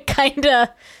 Kind of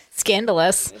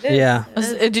scandalous. Yeah.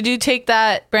 Did you take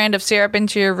that brand of syrup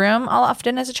into your room all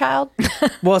often as a child?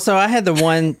 Well, so I had the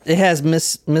one, it has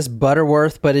Miss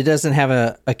Butterworth, but it doesn't have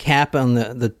a cap on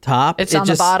the top. It's on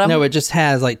the bottom? No, it just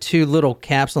has like two little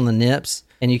caps on the nips,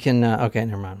 and you can, okay,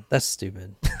 never mind. That's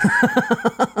stupid.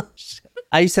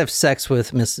 I used to have sex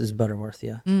with Mrs. Butterworth,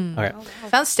 yeah. All right.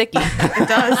 Sounds sticky. It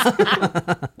does.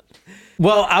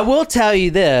 Well, I will tell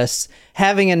you this,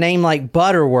 having a name like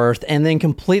Butterworth and then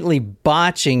completely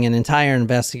botching an entire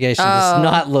investigation does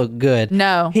not look good.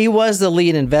 No. He was the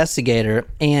lead investigator,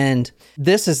 and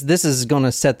this is going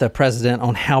to set the precedent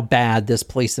on how bad this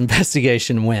police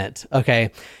investigation went, okay?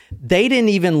 They didn't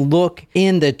even look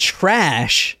in the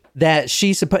trash that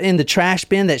in the trash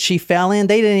bin that she fell in.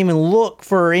 They didn't even look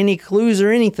for any clues or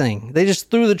anything. They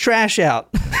just threw the trash out.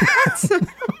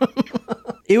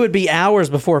 It would be hours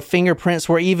before fingerprints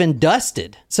were even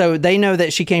dusted. So they know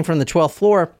that she came from the 12th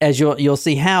floor, as you'll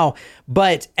see how.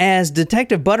 But as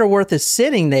Detective Butterworth is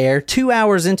sitting there 2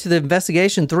 hours into the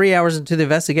investigation, 3 hours into the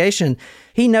investigation,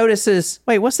 he notices,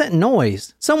 wait, what's that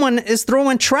noise? Someone is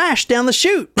throwing trash down the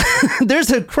chute. There's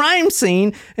a crime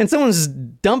scene and someone's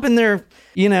dumping their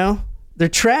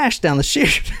trash down the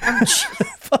chute.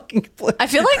 Fucking place. I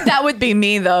feel like that would be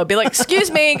me though. Be like,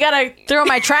 excuse me, gotta throw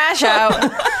my trash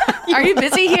out. Are you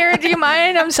busy here? Do you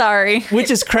mind? I'm sorry. Which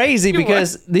is crazy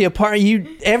because the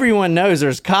everyone knows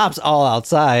there's cops all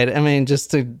outside. I mean,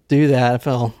 just to do that,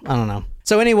 I don't know.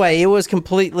 So anyway, it was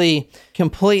completely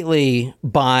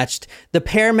botched. The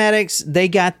paramedics, they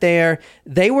got there.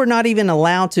 They were not even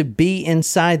allowed to be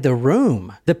inside the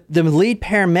room. The lead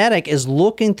paramedic is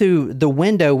looking through the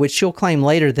window, which she'll claim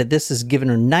later that this has given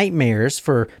her nightmares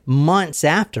for months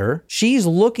after. She's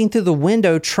looking through the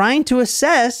window trying to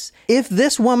assess if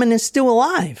this woman is still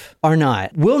alive or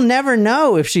not. We'll never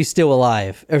know if she's still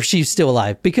alive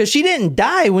because she didn't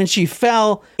die when she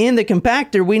fell in the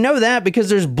compactor. We know that because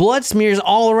there's blood smears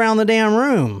all around the damn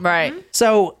room. Right.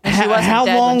 So she wasn't how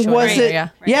dead when long she was was there, it? yeah.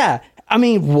 Yeah. I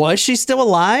mean, was she still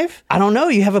alive? I don't know.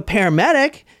 You have a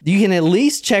paramedic. You can at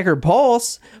least check her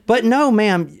pulse. But no,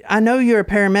 ma'am, I know you're a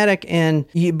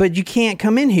paramedic, but you can't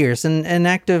come in here. It's an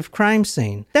active crime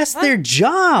scene. That's their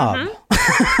job.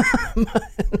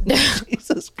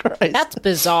 Jesus Christ. That's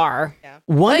bizarre.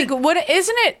 Like,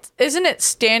 isn't it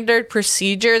standard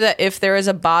procedure that if there is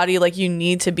a body, like you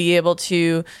need to be able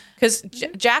to, because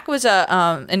Jack was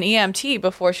an EMT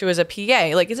before she was a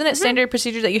PA. Like, isn't it standard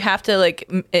procedure that you have to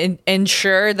like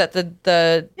ensure that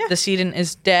the decedent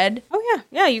is dead? Oh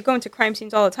yeah, you go into crime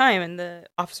scenes all the time, and the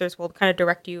officers will kind of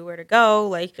direct you where to go.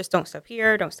 Like, just don't step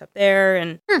here, don't step there,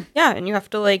 and and you have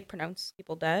to like pronounce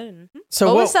people dead. And So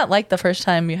What was that like the first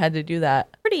time you had to do that?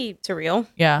 pretty surreal.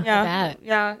 Yeah. Yeah. bet.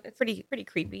 Yeah. It's pretty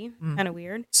creepy. Kind of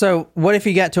weird. So what if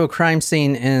you got to a crime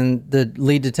scene and the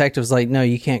lead detective's like, no,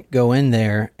 you can't go in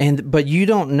there, but you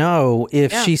don't know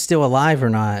if Yeah. she's still alive or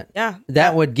not? Yeah.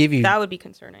 That would give you That would be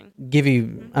concerning.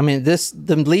 I mean,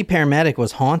 the lead paramedic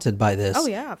was haunted by this. Oh,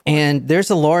 yeah, of course. And there's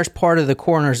a large part of the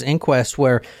coroner's inquest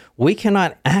where we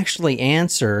cannot actually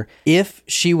answer if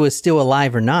she was still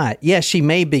alive or not. Yes, she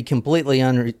may be completely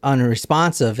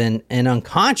unresponsive and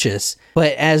unconscious,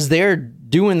 but as they're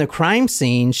doing the crime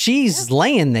scene, she's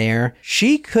laying there.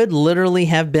 She could literally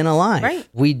have been alive. Right.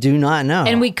 We do not know.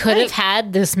 And we could have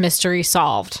had this mystery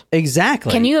solved.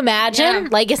 Exactly. Can you imagine? Yeah.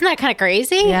 Like, isn't that kind of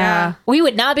crazy? Yeah. We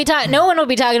would not be talking, no one would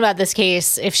be talking about this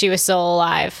case if she was still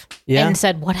alive. Yeah. And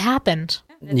said, what happened?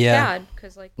 It's Yeah. sad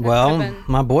because like that Well, could've been-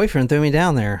 my boyfriend threw me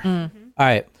down there. All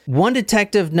right. One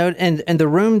detective note, and the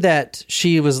room that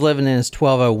she was living in is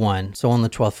 1201, so on the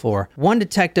 12th floor. One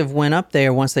detective went up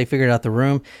there once they figured out the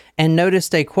room and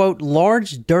noticed a, quote,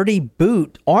 large dirty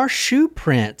boot or shoe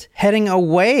print heading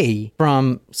away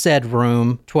from said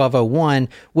room 1201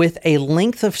 with a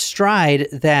length of stride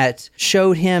that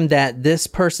showed him that this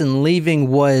person leaving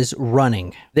was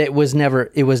running. It was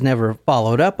never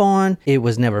followed up on. It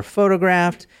was never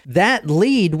photographed. That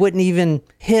lead wouldn't even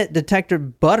hit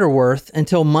Detective Butterworth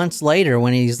until months later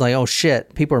when he's like, oh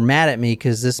shit, people are mad at me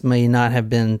because this may not have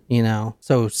been,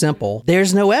 so simple.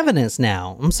 There's no evidence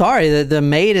now. I'm sorry, the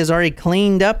maid has already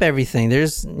cleaned up everything.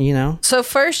 There's, So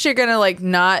first you're gonna like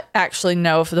not actually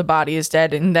know if the body is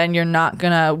dead, and then you're not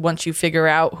gonna, once you figure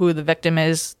out who the victim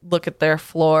is, look at their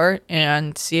floor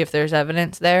and see if there's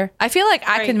evidence there. I feel like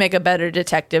I can make a better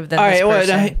detective than this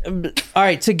person. All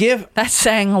right, to give That's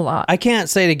saying a lot. I can't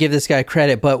say to give this guy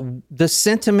credit, but the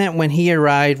sentiment when he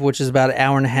arrived, which is about an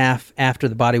hour and a half after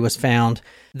the body was found,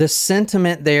 the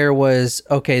sentiment there was,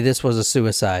 okay, this was a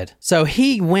suicide. So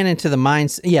he went into the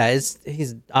mindset,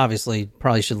 he's obviously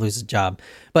probably should lose his job,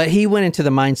 but he went into the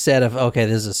mindset of, okay,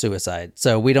 this is a suicide.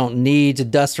 So we don't need to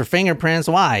dust for fingerprints.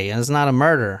 Why? It's not a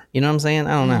murder. You know what I'm saying?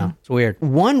 I don't know. It's weird.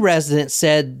 One resident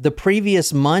said the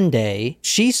previous Monday,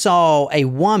 she saw a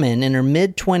woman in her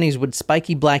mid-20s with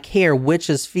spiky black hair, which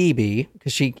is Phoebe,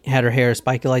 because she had her hair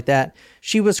spiky like that.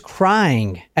 She was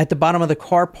crying at the bottom of the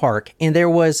car park, and there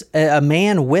was a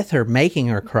man with her making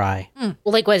her cry. Well,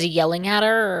 like, was he yelling at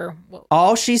her? Or what?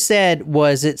 All she said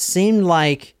was it seemed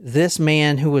like this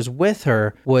man who was with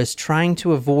her was trying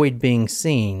to avoid being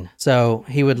seen. So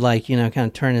he would kind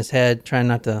of turn his head, trying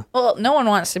not to... Well, no one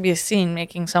wants to be seen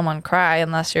making someone cry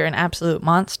unless you're an absolute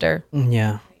monster.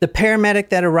 Yeah. The paramedic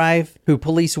that arrived, who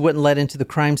police wouldn't let into the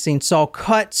crime scene, saw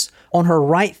cuts on her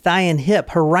right thigh and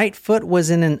hip. Her right foot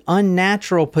was in an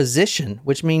unnatural position,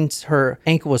 which means her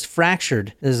ankle was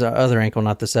fractured. This is her other ankle,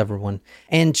 not the severed one.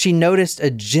 And she noticed a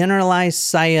generalized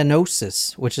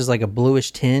cyanosis, which is like a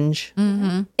bluish tinge.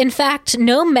 In fact,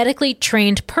 no medically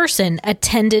trained person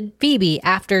attended Phoebe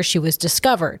after she was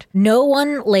discovered. No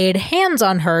one laid hands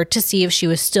on her to see if she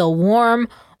was still warm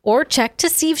or checked to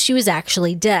see if she was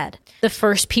actually dead. The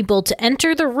first people to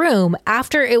enter the room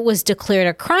after it was declared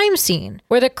a crime scene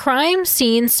were the crime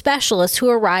scene specialists who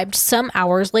arrived some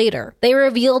hours later. They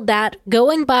revealed that,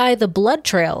 going by the blood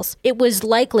trails, it was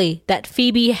likely that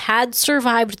Phoebe had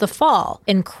survived the fall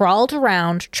and crawled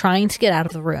around trying to get out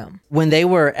of the room. When they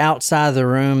were outside of the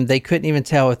room, they couldn't even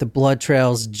tell if the blood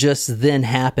trails just then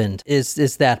happened. It's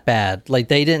that bad. Like,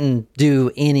 they didn't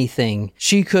do anything.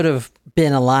 She could have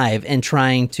been alive and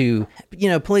trying to,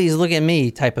 please look at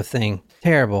me type of thing.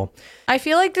 Terrible. I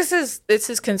feel like this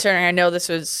is concerning. I know this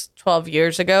was 12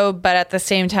 years ago, but at the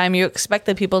same time, you expect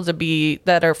the people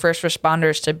that are first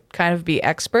responders to kind of be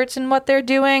experts in what they're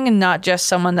doing and not just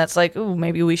someone that's like, ooh,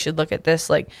 maybe we should look at this.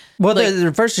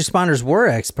 The first responders were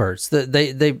experts.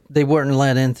 They weren't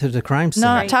let into the crime scene.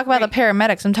 No, talk about the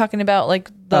paramedics. I'm talking about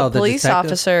the the police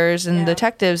detectives? officers and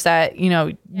detectives that,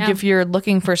 if you're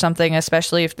looking for something,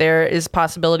 especially if there is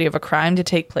possibility of a crime to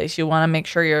take place, you want to make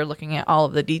sure you're looking at all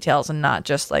of the details and not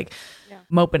just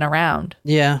moping around.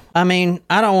 Yeah. I mean,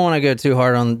 I don't want to go too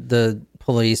hard on the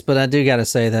police, but I do got to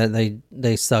say that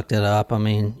they sucked it up. I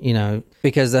mean,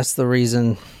 because that's the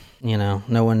reason, no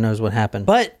one knows what happened.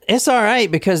 But it's all right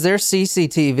because there's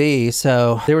CCTV.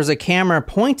 So there was a camera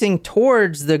pointing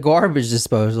towards the garbage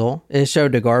disposal. It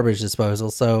showed the garbage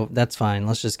disposal. So that's fine.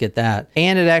 Let's just get that.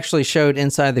 And it actually showed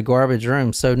inside the garbage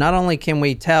room. So not only can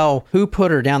we tell who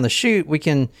put her down the chute, we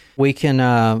can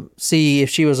see if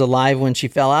she was alive when she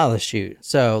fell out of the chute.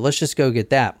 So let's just go get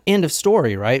that. End of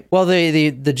story, right? Well,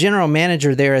 the general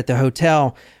manager there at the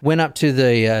hotel went up to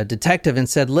the detective and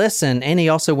said, listen, and he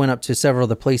also went up to several of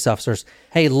the police officers.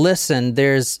 Hey, listen,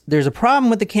 there's there's a problem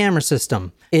with the camera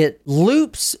system. It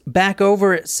loops back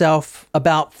over itself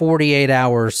about 48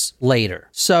 hours later.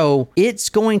 So it's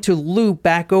going to loop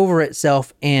back over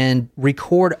itself and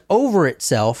record over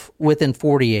itself within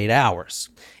 48 hours.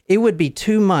 It would be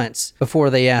 2 months before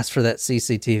they asked for that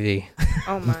CCTV.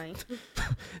 Oh my.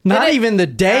 Not even the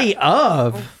day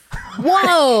of.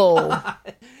 Whoa.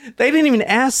 They didn't even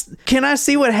ask, can I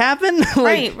see what happened?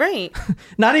 Right.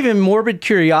 Not even morbid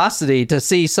curiosity to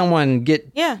see someone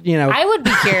get, Yeah. I would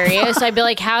be curious. I'd be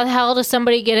like, how the hell does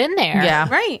somebody get in there? Yeah.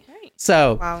 Right.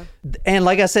 So, Wow. and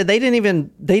like I said, they didn't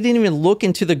even look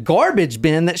into the garbage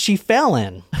bin that she fell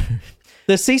in.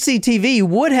 The CCTV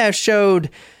would have showed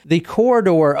the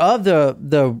corridor of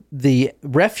the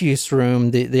refuse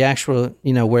room, the actual,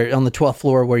 where on the 12th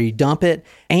floor where you dump it,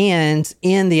 and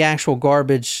in the actual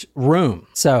garbage room.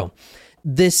 So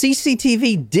the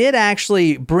CCTV did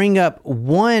actually bring up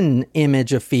one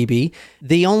image of Phoebe.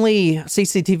 The only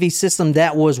CCTV system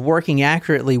that was working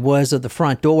accurately was of the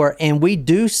front door. And we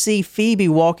do see Phoebe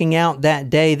walking out that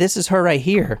day. This is her right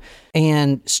here.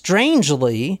 And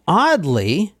strangely,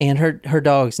 oddly, and her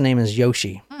dog's name is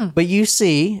Yoshi. But you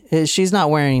see, she's not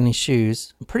wearing any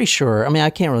shoes. I'm pretty sure. I mean, I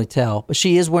can't really tell, but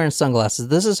she is wearing sunglasses.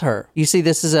 This is her. You see,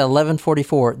 this is at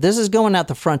 11:44. This is going out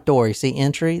the front door. You see,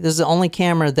 entry. This is the only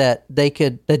camera that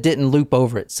didn't loop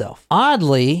over itself.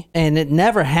 Oddly, and it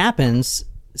never happens,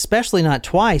 especially not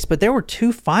twice, but there were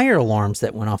 2 fire alarms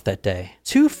that went off that day.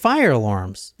 2 fire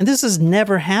alarms. And this has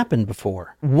never happened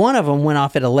before. One of them went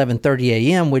off at 11:30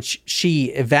 a.m., which she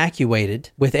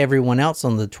evacuated with everyone else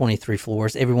on the 23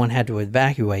 floors. Everyone had to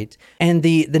evacuate. And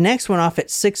the next went off at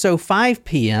 6:05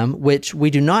 p.m., which we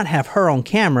do not have her on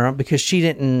camera because she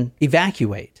didn't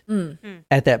evacuate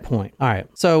at that point. All right.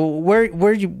 So where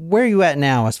are you at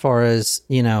now as far as,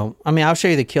 I'll show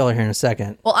you the killer here in a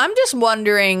second. Well, I'm just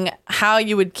wondering how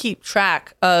you would keep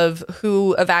track of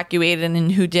who evacuated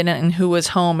and who didn't and who was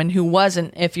home and who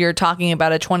wasn't if you're talking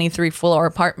about a 23-floor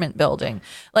apartment building.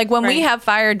 Like when we have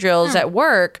fire drills at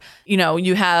work,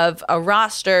 you have a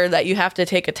roster that you have to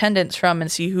take attendance from and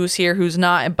see who's here, who's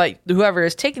not. But whoever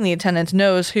is taking the attendance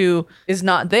knows who is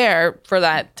not there for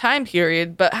that time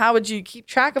period. But how would you keep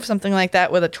track of something like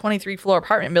that with a 23-floor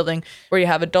apartment building where you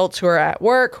have adults who are at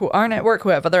work, who aren't at work, who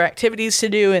have other activities to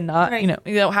do and not,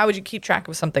 how would you keep track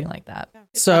of something like that?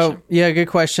 So, yeah, good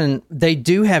question. They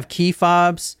do have key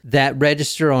fobs that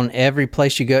register on every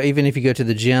place you go. Even if you go to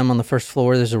the gym on the first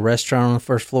floor, there's a restaurant on the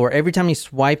first floor. Every time you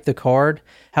swipe the card,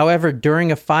 however,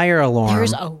 during a fire alarm...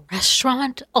 There's a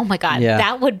restaurant? Oh my God. Yeah.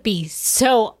 That would be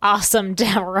so awesome to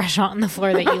have a restaurant on the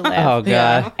floor that you live. Oh,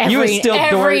 God. Every, You would still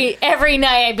every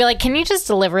night I'd be like, can you just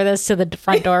deliver this to the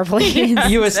front door, please?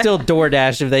 You would still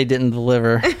DoorDash if they didn't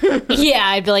deliver. Yeah,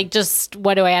 I'd be like, just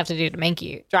what do I have to do to make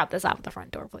you drop this off at the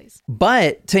front door, please? But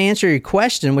to answer your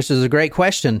question, which is a great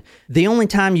question, the only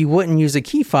time you wouldn't use a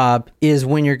key fob is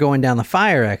when you're going down the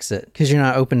fire exit because you're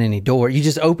not opening any door. You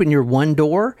just open your one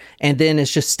door and then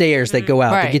it's just stairs that go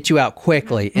out to get you out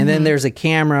quickly. And then there's a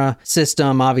camera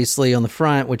system, obviously, on the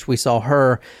front, which we saw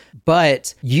her.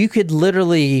 But you could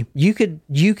literally, you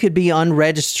could be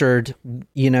unregistered,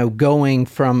 going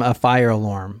from a fire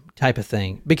alarm type of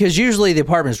thing, because usually the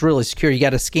apartment is really secure. You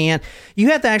got to scan.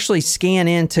 You have to actually scan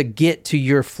in to get to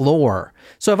your floor.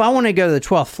 So if I want to go to the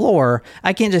 12th floor,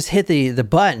 I can't just hit the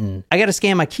button. I got to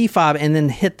scan my key fob and then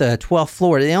hit the 12th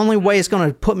floor. The only way it's going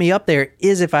to put me up there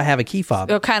is if I have a key fob.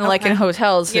 So kind of like in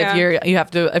hotels, Yeah.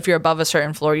 if you're above a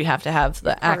certain floor, you have to have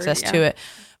the access to it.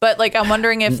 But like, I'm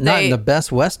wondering if Not in the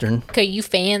Best Western. Okay, you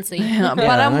fancy. but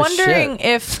I'm no wondering shit.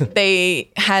 if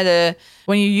they had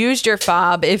when you used your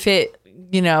fob, if it,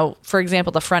 for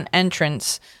example, the front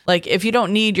entrance, like if you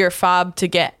don't need your fob to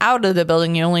get out of the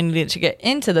building, you only need it to get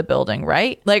into the building,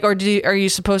 right? Like, or are you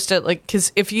supposed to, like,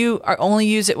 because if you only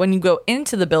use it when you go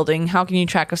into the building, how can you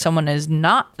track if someone is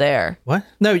not there? What?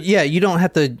 No, yeah, you don't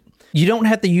have to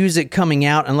use it coming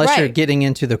out unless you're Right. getting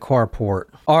into the carport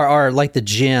or like the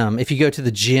gym. If you go to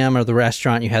the gym or the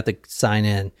restaurant, you have to sign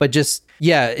in. But just,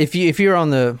 yeah, if you're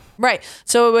on the... Right.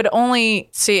 So it would only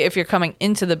see if you're coming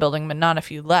into the building, but not if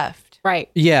you left.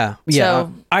 Right. Yeah.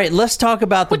 So- All right, let's talk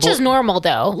about the... Which is normal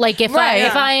though. Like if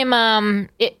Right. I'm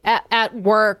at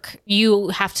work, you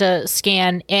have to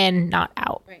scan in, not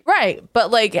out. Right.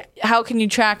 But like, how can you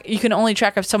track? You can only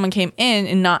track if someone came in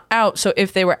and not out. So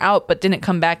if they were out but didn't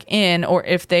come back in, or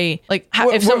if they, like,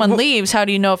 if someone leaves, how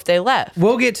do you know if they left?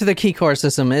 We'll get to the key card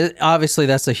system. Obviously,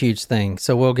 that's a huge thing,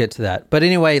 so we'll get to that. But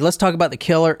anyway, let's talk about the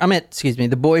killer.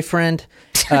 The boyfriend,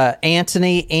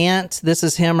 Anthony Ant. This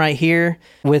is him right here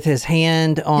with his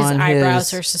hand on His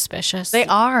eyebrows are suspicious. They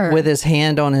are. with his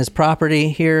hand on his property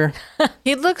here.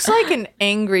 He looks like an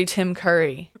angry Tim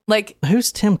Curry. Like,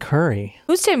 Who's Tim Curry?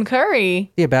 who's Tim Curry? Is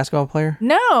he a basketball player?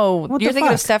 No, What you're the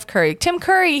thinking of fuck? Steph Curry. Tim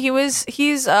Curry,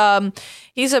 he's an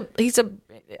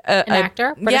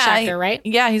actor? British actor, right?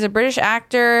 Yeah, he's a British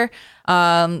actor.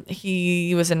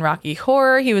 He was in Rocky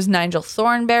Horror. He was Nigel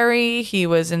Thornberry. He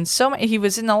was in he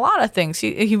was in a lot of things.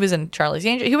 He was in Charlie's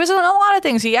Angels. He was in a lot of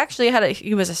things. He actually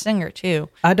he was a singer too.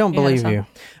 I don't Yeah, believe so- you.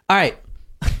 All right.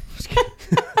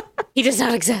 He does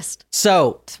not exist.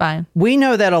 So It's fine. we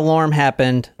know that alarm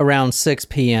happened around 6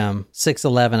 p.m.,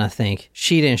 6:11, I think.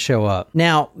 She didn't show up.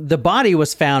 Now, the body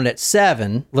was found at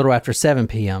 7, a little after 7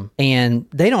 p.m., and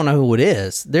they don't know who it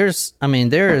is. There's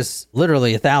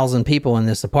literally 1,000 people in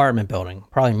this apartment building,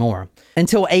 probably more,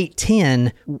 until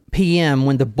 8:10 p.m.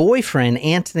 when the boyfriend,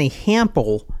 Anthony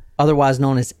Hampel, otherwise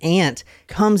known as Ant,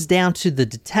 comes down to the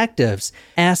detectives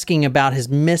asking about his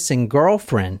missing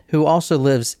girlfriend, who also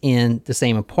lives in the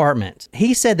same apartment.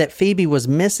 He said that Phoebe was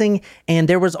missing and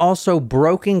there was also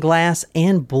broken glass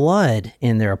and blood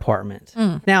in their apartment.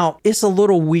 Now, it's a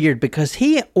little weird because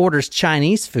he orders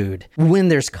Chinese food when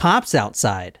there's cops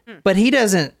outside, but he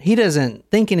doesn't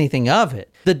think anything of it.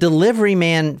 The delivery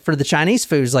man for the Chinese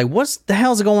food is like, what the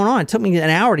hell's going on? It took me an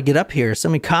hour to get up here. So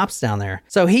many cops down there.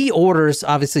 So he orders,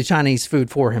 obviously, Chinese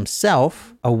food for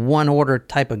himself, a one order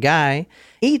type of guy,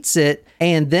 eats it.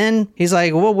 And then he's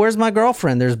like, well, where's my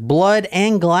girlfriend? There's blood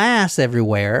and glass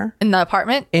everywhere. In the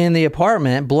apartment? In the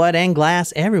apartment, blood and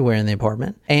glass everywhere in the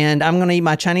apartment. And I'm going to eat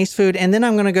my Chinese food and then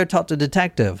I'm going to go talk to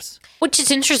detectives. Which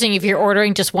is interesting if you're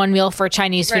ordering just one meal for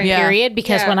Chinese food, Right. Yeah. period.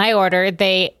 Because Yeah. when I order,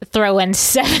 they throw in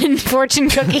 7 fortune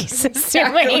cookies,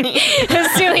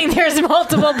 assuming there's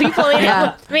multiple people eating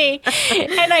Yeah. with me.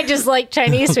 And I just like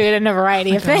Chinese food and a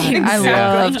variety of things. I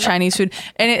love Chinese food.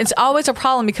 And it's always a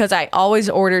problem because I always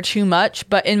order too much.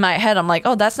 But in my head, I'm like,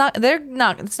 oh, it's not going to be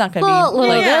Little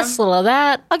like, of this, little of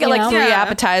that. I'll get you like know? 3 Yeah.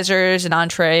 appetizers, an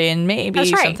entree, and maybe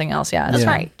That's right. something else. Yeah. That's so-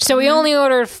 right. So he only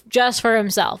ordered just for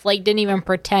himself. Like, didn't even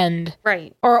pretend.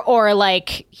 Right. Or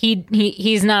like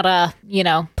he's not a,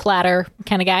 platter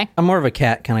kind of guy. I'm more of a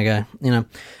cat kind of guy,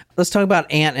 Let's talk about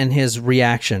Ant and his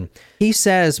reaction. He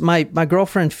says, my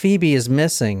girlfriend Phoebe is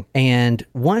missing. And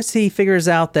once he figures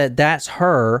out that that's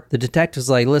her, the detective's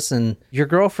like, listen, your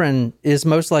girlfriend is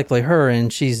most likely her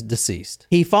and she's deceased.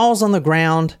 He falls on the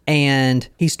ground and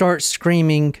he starts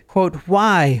screaming, quote,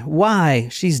 why?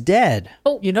 She's dead.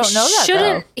 Oh, You don't know that,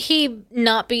 Shouldn't he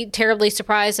not be terribly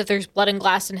surprised if there's blood and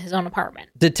glass in his own apartment?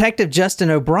 Detective Justin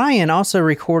O'Brien also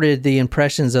recorded the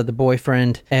impressions of the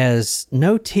boyfriend as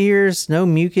no tears, no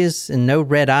mucus, and no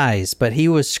red eyes, but he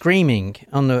was screaming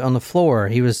on the floor.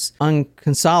 He was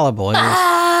inconsolable. He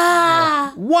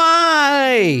was,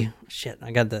 why? Shit,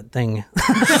 I got that thing.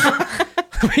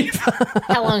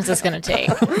 How long is this going to take?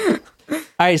 All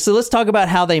right, so let's talk about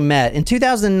how they met. In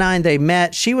 2009, they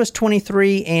met. She was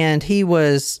 23 and he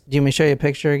was, do you want me to show you a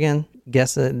picture again?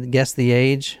 Guess the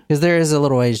age? Because there is a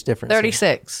little age difference.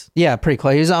 36. Yeah, pretty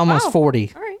close. He was almost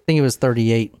 40. all right. I think he was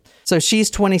 38. So she's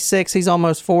 26. He's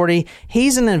almost 40.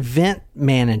 He's an event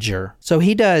manager. So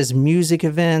he does music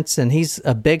events and he's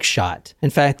a big shot. In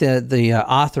fact, the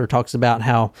author talks about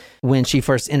how when she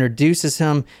first introduces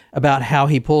him, about how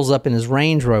he pulls up in his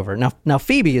Range Rover. Now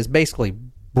Phoebe is basically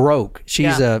broke.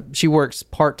 She works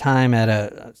part-time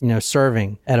at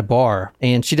serving at a bar,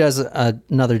 and she does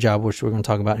another job, which we're going to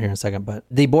talk about here in a second. But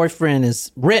the boyfriend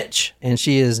is rich and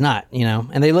she is not,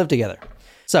 and they live together.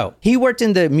 So he worked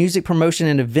in the music promotion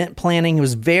and event planning. He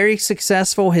was very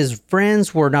successful. His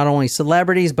friends were not only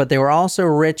celebrities, but they were also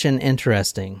rich and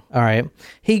interesting. All right.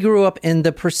 He grew up in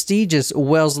the prestigious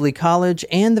Wellesley College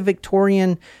and the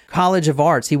Victorian College of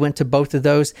Arts. He went to both of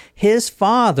those. His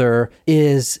father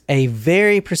is a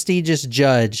very prestigious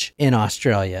judge in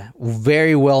Australia,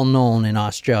 very well known in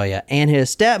Australia. And his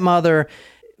stepmother,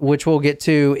 which we'll get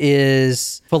to,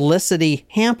 is Felicity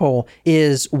Hampel,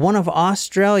 is one of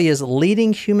Australia's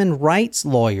leading human rights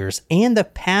lawyers and the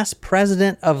past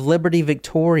president of Liberty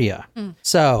Victoria.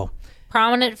 So,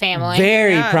 Prominent family.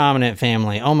 very prominent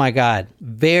family. Oh my God.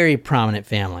 Very prominent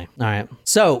family. All right.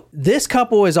 So this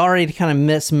couple is already kind of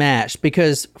mismatched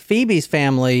because Phoebe's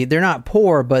family, they're not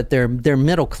poor, but they're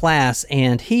middle class,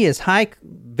 and he is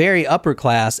very upper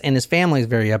class, and his family is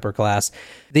very upper class.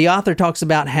 The author talks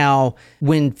about how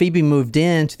when Phoebe moved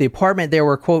into the apartment, there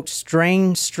were, quote,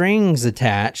 strange strings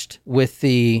attached with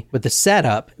the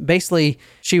setup. Basically,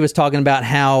 she was talking about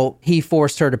how he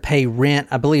forced her to pay rent.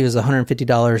 I believe it was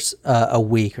 $150 a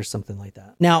week or something like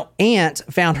that. Now, Ant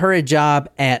found her a job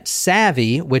at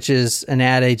Savvy, which is an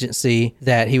ad agency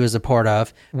that he was a part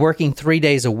of, working 3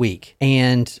 days a week.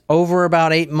 And over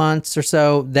about 8 months or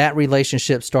so, that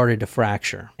relationship started to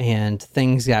fracture and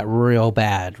things got real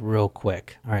bad real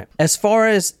quick. All right. As far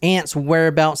as Ant's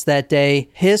whereabouts that day,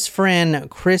 his friend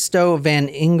Christo Van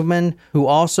Ingman, who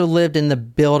also lived in the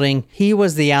building, he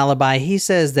was the alibi. He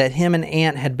says that him and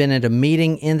Ant had been at a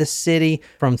meeting in the city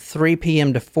from 3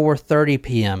 p.m. to 4:30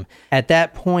 p.m. At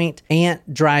that point,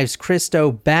 Ant drives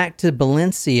Christo back to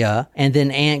Valencia, and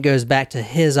then Ant goes back to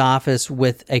his office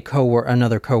with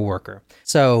another coworker.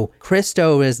 So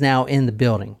Christo is now in the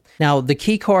building. Now, the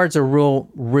key cards are real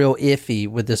iffy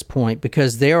with this point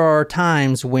because there are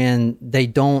times when they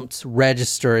don't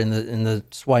register in the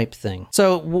swipe thing.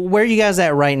 So where are you guys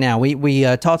at right now? We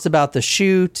talked about the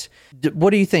chute. What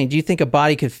do you think? Do you think a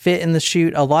body could fit in the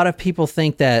chute? A lot of people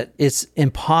think that it's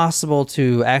impossible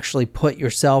to actually put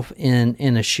yourself in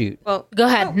a chute. Well, Go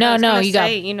ahead. No, you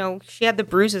say, you know, she had the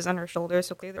bruises on her shoulders,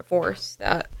 so clearly they're forced.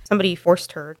 Somebody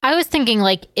forced her. I was thinking,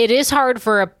 like, it is hard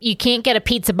you can't get a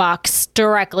pizza box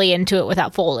directly into it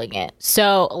without folding it.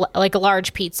 So, like a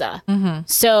large pizza. Mm-hmm.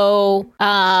 So,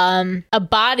 a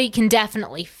body can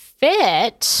definitely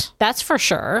fit. That's for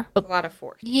sure. A lot of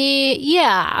force.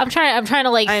 Yeah. I'm trying to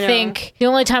like think. The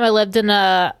only time I lived in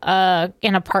an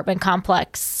apartment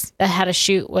complex that had a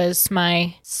chute was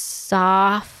my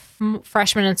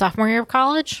freshman and sophomore year of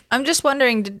college. I'm just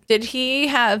wondering, did he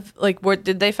have, like,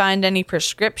 did they find any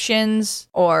prescriptions,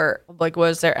 or like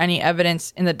was there any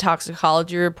evidence in the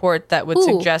toxicology report that would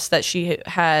suggest that she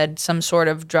had some sort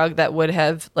of drug that would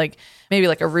have, like, maybe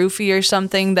like a roofie or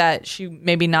something, that she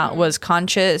maybe not was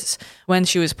conscious when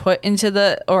she was put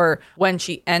into or when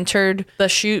she entered the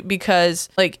chute? Because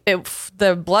like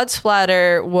the blood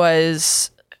splatter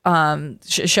was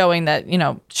showing that, you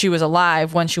know, she was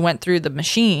alive when she went through the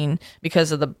machine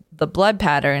because of the blood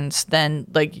patterns. Then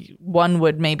like one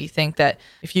would maybe think that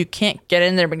if you can't get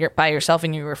in there by yourself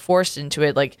and you were forced into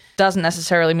it, like, doesn't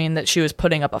necessarily mean that she was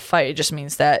putting up a fight. It just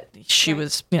means that she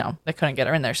was, you know, they couldn't get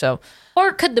her in there. So,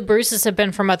 or could the bruises have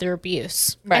been from other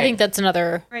abuse? Right. I think that's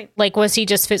another, like, was he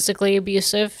just physically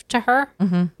abusive to her?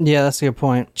 Mm-hmm. Yeah, that's a good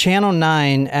point. Channel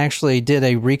 9 actually did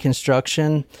a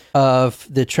reconstruction of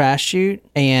the trash chute,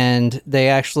 and they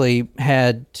actually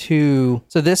had two.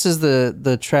 So this is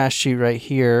the trash chute right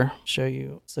here. Show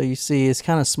you. So you see it's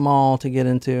kind of small to get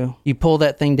into. You pull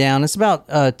that thing down. It's about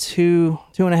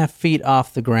 2.5 feet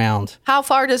off the ground. How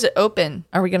far does it open?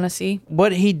 Are we going to see?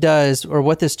 What he does, or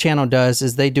what this channel does,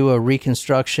 is they do a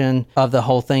reconstruction of the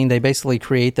whole thing. They basically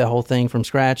create the whole thing from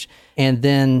scratch, and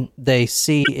then they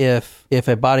see if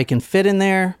a body can fit in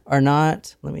there or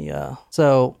not.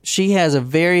 So she has a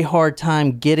very hard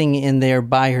time getting in there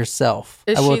by herself.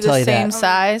 Is I will she tell the you same that.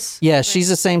 size? Yeah, she's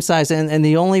the same size, and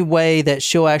the only way that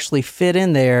she'll actually fit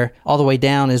in there all the way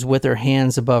down is with her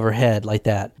hands above her head like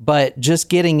that. But just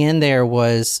getting in there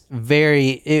was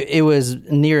it was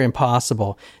near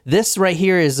impossible. This right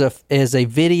here is a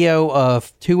video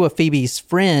of two of Phoebe's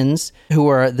friends who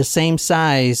are the same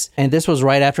size, and this was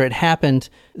right after it happened.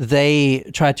 They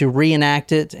tried to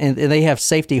reenact it, and they have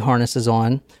safety harnesses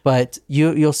on, but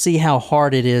you'll see how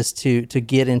hard it is to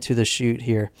get into the chute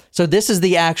here. So this is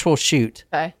the actual chute.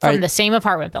 Okay. From the same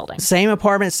apartment building. Same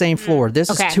apartment, same floor. This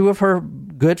is two of her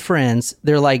good friends.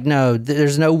 They're like, no,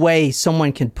 there's no way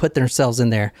someone can put themselves in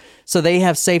there. So they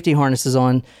have safety harnesses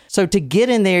on. So to get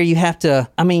in there, you have to,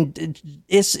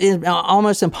 it's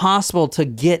almost impossible to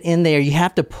get in there. You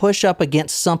have to push up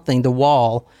against something, the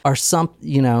wall or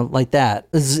like that.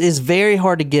 It's very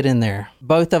hard to get in there.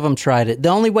 Both of them tried it. The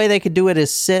only way they could do it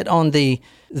is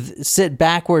sit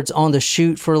backwards on the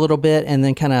chute for a little bit and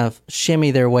then kind of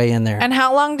shimmy their way in there. And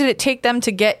how long did it take them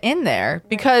to get in there?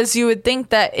 Because you would think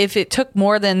that if it took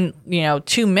more than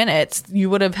 2 minutes, you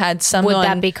would have had someone. Would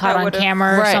that be caught on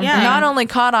camera or something? Yeah. Not only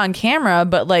caught on camera,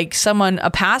 but like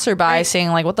a passerby saying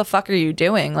like, "What the fuck are you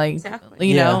doing?" Like, exactly.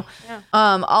 you know. Yeah.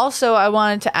 Also, I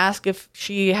wanted to ask if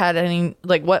she had any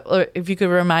if you could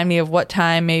remind me of what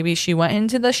time maybe she went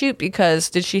into the chute, because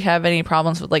did she have any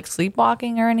problems with like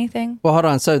sleepwalking or anything? Well, hold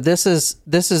on. So this is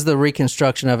the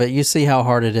reconstruction of it. You see how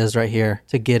hard it is right here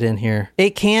to get in here.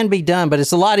 It can be done, but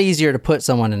it's a lot easier to put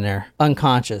someone in there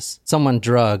unconscious, someone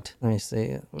drugged. Let me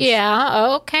see.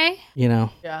 Yeah. Okay. Yeah.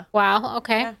 Wow.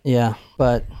 Okay. Yeah,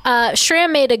 but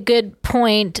Shram made a good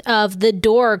point of the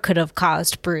door could have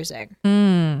caused bruising.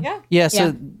 Yeah,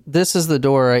 so this is the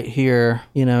door right here.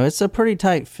 You know, it's a pretty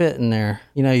tight fit in there.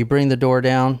 You know, you bring the door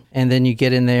down and then you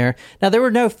get in there. Now, there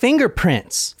were no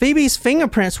fingerprints. Phoebe's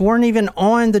fingerprints weren't even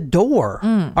on the door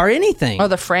or anything. Or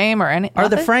the frame or any. Or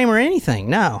the nothing? frame or anything.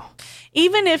 No.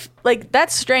 Even if, like,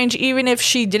 that's strange. Even if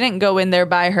she didn't go in there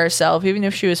by herself, even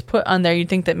if she was put on there, you'd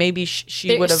think that maybe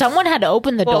she would have. Someone had to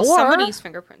open the Well, door. somebody's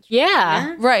fingerprints.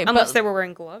 Yeah. Right, Unless but- they were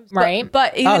wearing gloves. Right.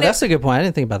 But even Oh, if, that's a good point. I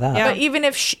didn't think about that. Yeah. But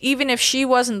even if she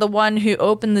wasn't the one who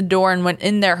opened the door and went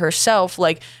in there herself,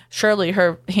 like surely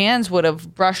her hands would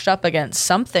have brushed up against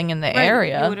something in the Right,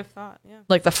 area, You would have thought, yeah.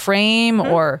 like the frame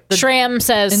or the. Shram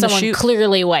says in the someone chute.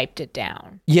 clearly wiped it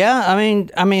down. Yeah, I mean,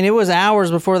 it was hours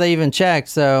before they even checked,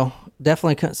 so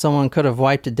definitely someone could have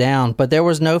wiped it down. But there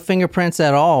was no fingerprints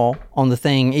at all on the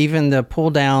thing, even the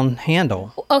pull-down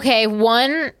handle. Okay,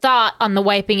 one thought on the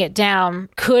wiping it down.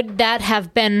 Could that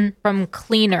have been from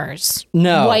cleaners?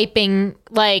 No. Wiping,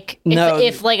 like, No.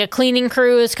 if like a cleaning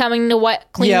crew is coming to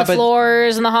clean Yeah, the but-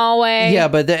 floors in the hallway. Yeah,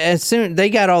 but as soon they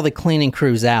got all the cleaning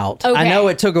crews out. I Okay. know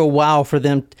it took a while for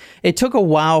them. It took a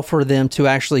while for them to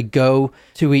actually go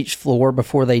to each floor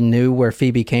before they knew where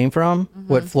Phoebe came from,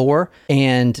 what floor.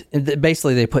 And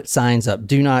basically, they put signs up: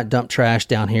 "Do not dump trash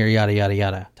down here," yada yada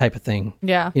yada, type of thing.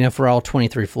 Yeah. you know, for all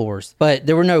 23 floors. But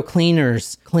there were no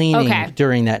cleaners cleaning Okay.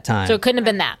 during that time. So it couldn't have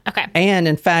been that. Okay. And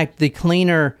in fact, the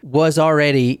cleaner was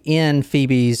already in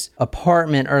Phoebe's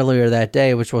apartment earlier that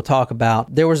day, which we'll talk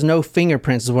about. There was no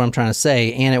fingerprints, is what I'm trying to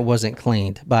say, and it wasn't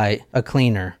cleaned by a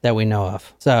cleaner that we know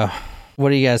of. So, what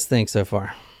do you guys think so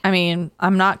far? I mean,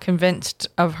 I'm not convinced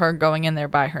of her going in there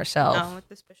by herself. No, with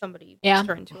this, somebody Yeah. pushed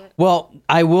her into it. Well,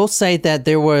 I will say that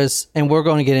there was, and we're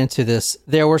going to get into this,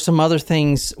 there were some other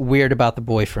things weird about the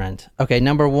boyfriend. Okay,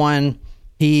 number one,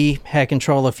 he had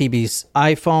control of Phoebe's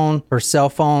iPhone, her cell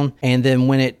phone, and then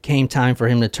when it came time for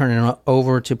him to turn it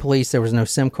over to police, there was no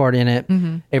SIM card in it.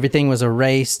 Everything was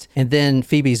erased. And then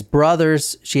Phoebe's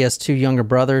brothers, she has two younger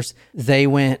brothers, they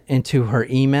went into her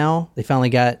email. They finally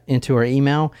got into her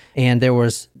email, and there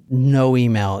was no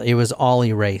email. It was all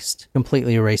erased,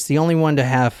 completely erased. The only one to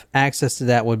have access to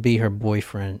that would be her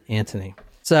boyfriend, Anthony.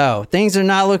 So things are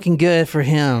not looking good for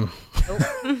him.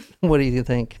 What do you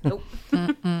think? Nope.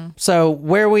 So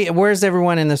where's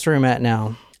everyone in this room at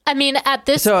now? I mean, at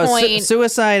this So point,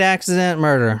 suicide, accident,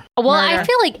 murder. well, I murder.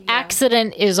 feel like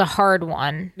accident is a hard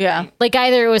one. Yeah. Like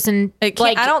either it was in It can't-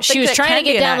 like I don't she think was that trying to can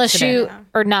be get an down the accident. chute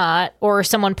or not, or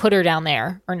someone put her down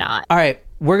there or not. All right,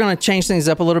 we're going to change things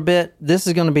up a little bit. This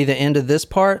is going to be the end of this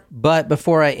part, but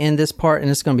before I end this part, and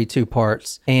it's going to be 2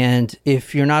 parts. And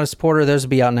if you're not a supporter, those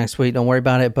will be out next week. Don't worry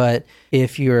about it. But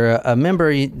if you're a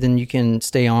member, then you can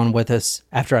stay on with us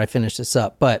after I finish this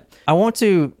up. But I want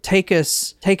to take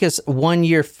us 1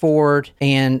 year forward,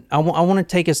 and I want to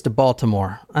take us to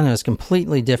Baltimore. I know it's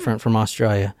completely different from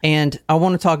Australia, and I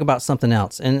want to talk about something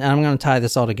else, and I'm going to tie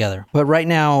this all together. But right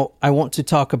now, I want to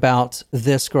talk about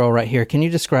this girl right here. Can you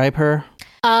describe her?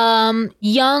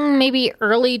 Young, maybe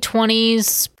early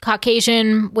 20s,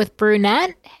 Caucasian with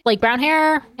brunette, like brown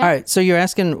hair. All right, so you're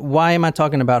asking, why am I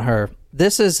talking about her?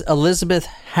 This is Elizabeth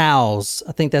Howes.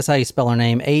 I think that's how you spell her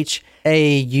name. Hauze,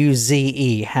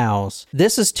 Howes.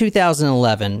 This is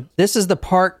 2011. This is the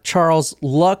Park Charles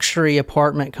luxury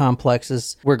apartment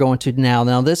complexes we're going to now.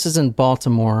 Now, this is in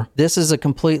Baltimore. This is a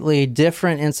completely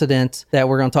different incident that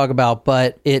we're going to talk about,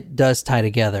 but it does tie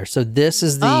together. So this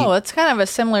is the... Oh, it's kind of a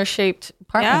similar shaped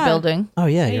apartment Yeah. building. Oh,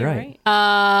 yeah, you're right.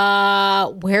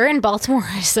 Where in Baltimore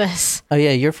is this? Oh,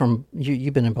 yeah, you've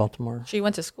been in Baltimore. She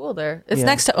went to school there. It's Yeah.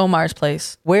 next to Omar's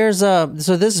place. Where's so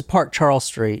this is Park Charles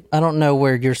Street. I don't know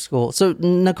where your school. So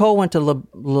Nicole went to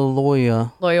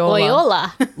Loyola.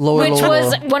 Loyola. Loyola. Which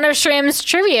was one of Shrim's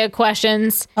trivia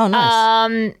questions. Oh,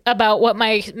 nice. About what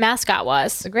my mascot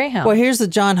was. The Greyhound. Well, here's the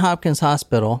John Hopkins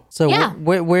Hospital. So Yeah.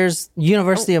 where's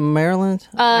University of Maryland?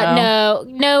 No,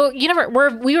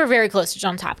 we were very close to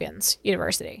Johns Hopkins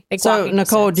University. Like So walking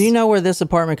Nicole, distance. do you know where this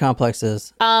apartment complex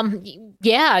is?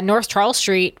 Yeah, North Charles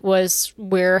Street was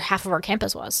where half of our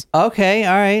campus was. Okay,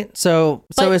 all right. So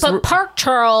it's But Park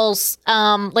Charles,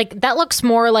 like that looks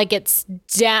more like it's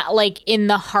like in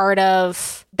the heart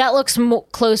of. That looks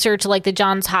closer to like the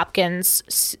Johns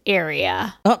Hopkins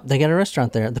area. they got a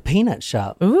restaurant there, the Peanut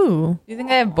Shop. Ooh. Do you think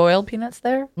they have boiled peanuts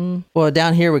there? Well,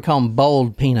 down here we call them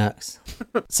bold peanuts.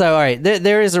 So, all right,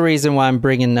 there is a reason why I'm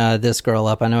bringing this girl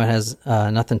up. I know it has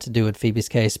nothing to do with Phoebe's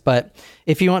case, but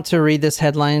if you want to read this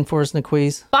headline for us,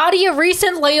 Niquiz. Body of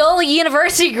recent Loyola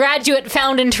University graduate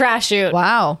found in trash chute.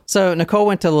 Wow. So Nicole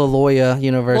went to Loyola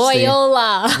University.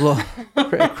 Loyola.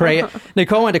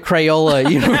 Nicole went to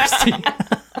Crayola University.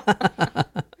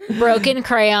 Broken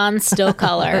crayons still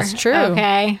color. That's true.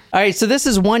 Okay. All right, so this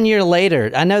is 1 year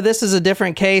later. I know this is a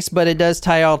different case, but it does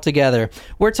tie all together.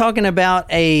 We're talking about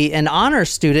an honor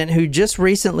student who just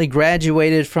recently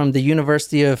graduated from the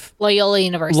University of Loyola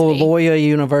University. Loyola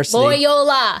University.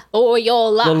 Loyola.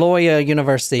 Loyola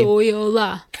University.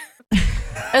 Loyola.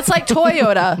 It's like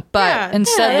Toyota, but Yeah.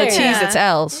 instead of the Yeah. T's, it's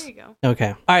L's. There you go. Okay.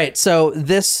 All right. So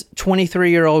this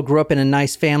 23-year-old grew up in a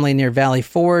nice family near Valley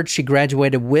Forge. She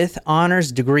graduated with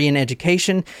honors degree in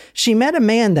education. She met a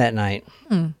man that night.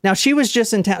 Now, she was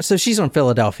just in town. So she's from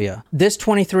Philadelphia. This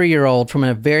 23-year-old from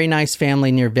a very nice family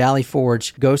near Valley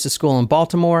Forge goes to school in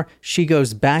Baltimore. She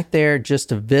goes back there just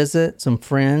to visit some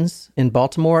friends in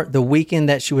Baltimore. The weekend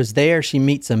that she was there, she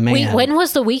meets a man. Wait, when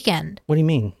was the weekend? What do you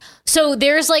mean? So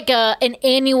there's like an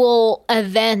annual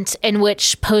event in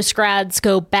which postgrads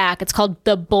go back. It's called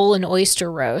the Bull and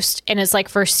Oyster Roast, and it's like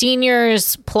for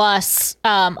seniors plus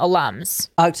alums.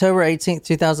 October 18th,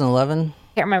 2011.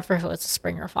 Can't remember if it was a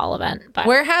spring or fall event, but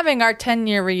We're having our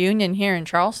 10-year reunion here in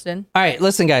Charleston. All right,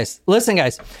 listen, guys.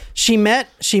 She met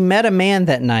a man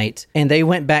that night, and they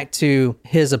went back to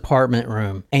his apartment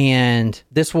room. And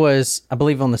this was, I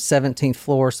believe, on the 17th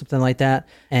floor or something like that.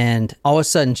 And all of a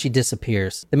sudden, she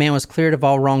disappears. The man was cleared of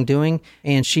all wrongdoing,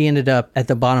 and she ended up at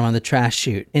the bottom of the trash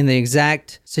chute in the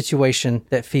exact situation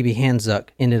that Phoebe Handzuk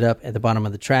ended up at the bottom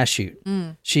of the trash chute.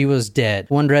 She was dead.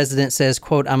 One resident says,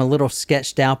 quote, "I'm a little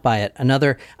sketched out by it."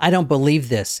 Another, "I don't believe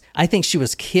this. I think she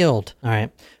was killed." All right.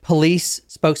 Police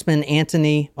spokesman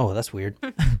Anthony, oh, that's weird.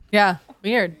 Yeah,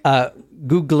 weird.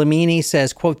 Guglielmini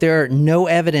says, quote, "There are no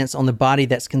evidence on the body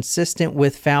that's consistent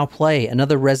with foul play."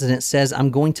 Another resident says, "I'm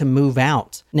going to move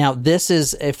out." Now, this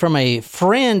is from a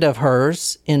friend of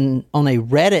hers on a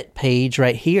Reddit page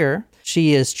right here.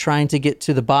 She is trying to get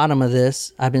to the bottom of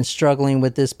this. I've been struggling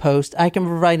with this post. I can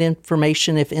provide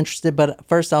information if interested, but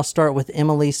first I'll start with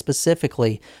Emily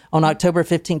specifically. On October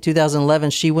 15,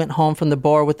 2011, she went home from the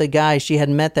bar with a guy she had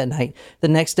met that night. The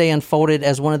next day unfolded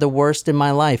as one of the worst in my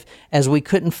life, as we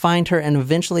couldn't find her and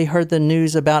eventually heard the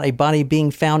news about a body being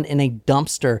found in a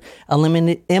dumpster.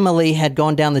 Emily had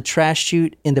gone down the trash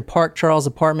chute in the Park Charles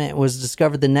apartment and was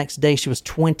discovered the next day. She was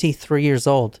 23 years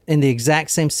old in the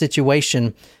exact same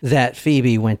situation that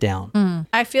Phoebe went down.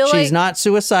 I feel She's like not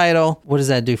suicidal. What does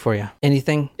that do for you?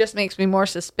 Anything? just makes me more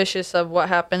suspicious of what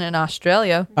happened in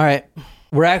Australia. All right.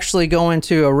 We're actually going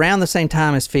to, around the same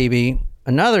time as Phoebe,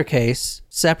 another case,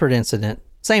 separate incident,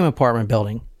 same apartment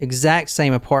building, exact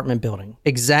same apartment building.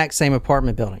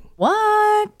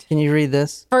 What? Can you read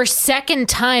this? for second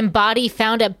time, body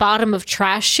found at bottom of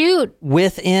trash chute.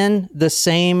 Within the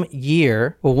same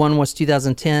year, well, one was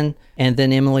 2010, and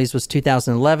then Emily's was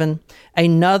 2011.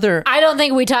 Another, I don't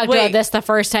think we talked Wait. about this the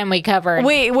first time we covered.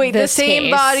 Wait, the this same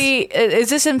case. body. Is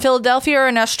this in Philadelphia or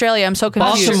in Australia? I'm so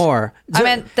confused. Baltimore. I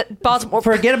meant Baltimore.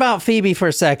 Forget about Phoebe for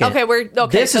a second. Okay,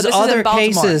 This is in other Baltimore.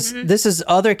 cases. This is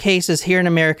other cases here in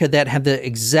America that have the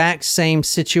exact same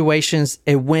situations.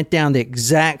 It went down the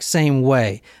exact same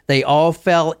way. They all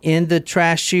fell in the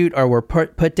trash chute or were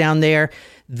put down there.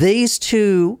 These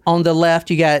two on the left,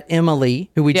 you got Emily,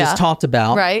 who we just Yeah. talked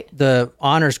about, Right. the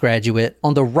honors graduate.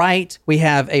 On the right, we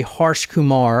have a Harsh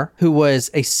Kumar, who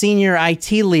was a senior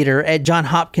IT leader at Johns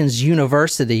Hopkins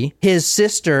University. His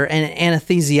sister, an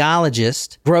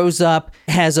anesthesiologist, grows up,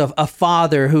 has a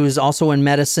father who's also in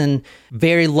medicine,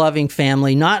 very loving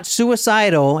family, not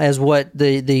suicidal as what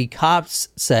the cops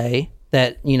say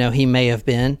that, he may have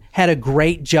been, had a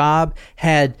great job,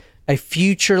 had a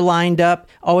future lined up.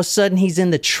 All of a sudden, he's in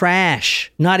the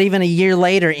trash. Not even a year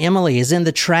later, Emily is in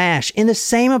the trash in the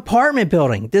same apartment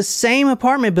building.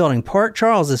 Park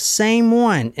Charles, the same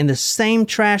one, in the same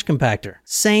trash compactor.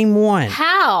 Same one.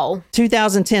 How?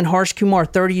 2010, Harsh Kumar,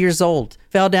 30 years old,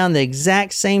 fell down the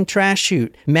exact same trash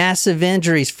chute. Massive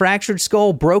injuries, fractured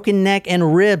skull, broken neck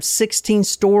and ribs, 16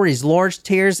 stories, large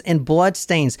tears and blood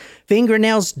stains,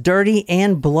 fingernails dirty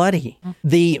and bloody.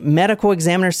 The medical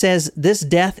examiner says this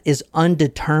death is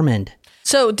undetermined.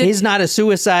 So did It's not a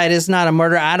suicide. It's not a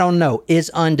murder. I don't know. It's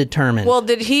undetermined. well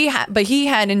did he? But he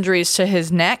had injuries to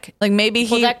his neck. Like maybe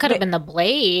he. Well, that could have been the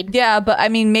blade. Yeah, but I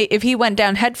mean, if he went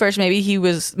down head first,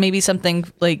 maybe something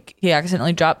like he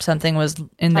accidentally dropped something was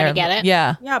in Trying there. to get it?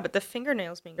 Yeah. Yeah, but the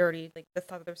fingernails being dirty, like the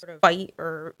thought there was sort of bite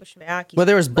or pushing back. Well,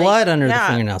 there was blood under the yeah.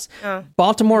 fingernails. Oh.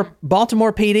 Baltimore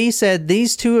PD said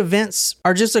these two events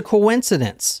are just a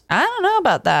coincidence. I don't know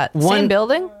about that. One- Same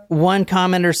building. One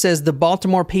commenter says the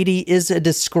Baltimore PD is a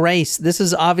disgrace. This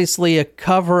is obviously a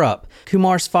cover-up.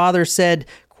 Kumar's father said,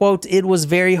 quote, "It was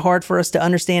very hard for us to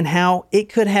understand how it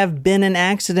could have been an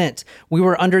accident. We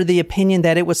were under the opinion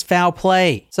that it was foul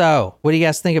play." So, what do you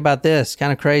guys think about this?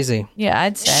 Kind of crazy. Yeah,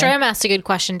 I'd say. Shrem asked a good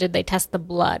question. Did they test the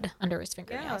blood under his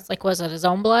fingernails? Like, was it his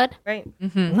own blood? Right.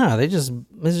 No, it's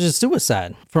just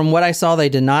suicide. From what I saw, they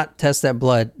did not test that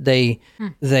blood. They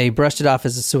brushed it off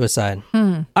as a suicide.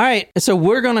 All right, so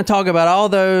we're going to talk about all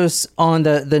those on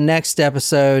the next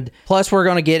episode. Plus, we're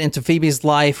going to get into Phoebe's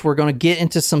life. We're going to get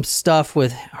into some stuff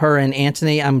with her and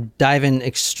Antony. I'm diving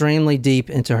extremely deep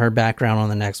into her background on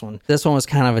the next one. This one was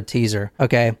kind of a teaser.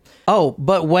 Okay. Oh,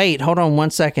 but wait, hold on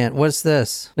one second. What's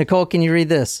this? Nicole, can you read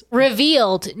this?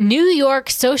 Revealed New York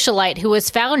socialite who was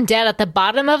found dead at the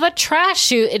bottom of a trash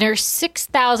chute in her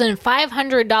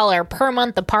 $6,500 per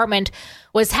month apartment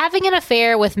was having an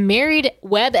affair with married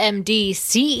WebMD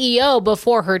CEO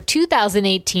before her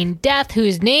 2018 death,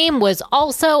 whose name was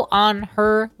also on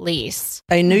her lease.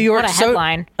 A New York What a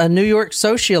headline. a New York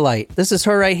socialite. This is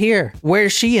her right here.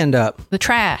 Where's she end up? The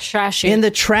trash. Trash chute. In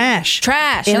the trash.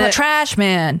 Trash. In In the a- trash,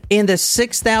 man. In the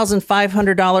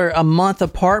 $6,500 a month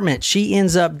apartment, she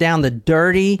ends up down the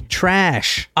dirty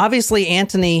trash. Obviously,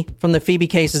 Antony from the Phoebe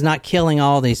case is not killing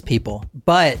all these people,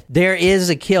 but there is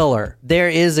a killer. There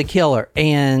is a killer.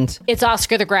 And It's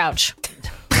Oscar the Grouch.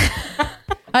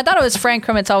 I thought it was Frank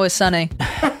from It's Always Sunny.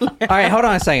 all right, hold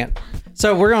on a second.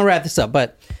 So we're going to wrap this up,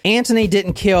 but Antony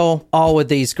didn't kill all of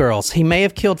these girls. He may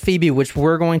have killed Phoebe, which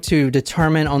we're going to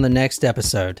determine on the next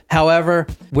episode. However,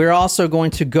 we're also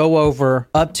going to go over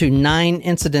up to 9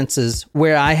 incidences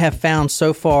where I have found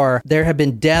so far there have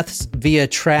been deaths via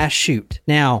trash chute.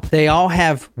 Now, they all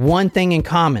have one thing in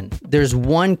common. There's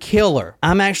one killer.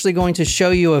 I'm actually going to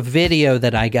show you a video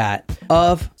that I got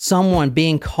of someone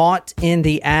being caught in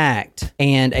the act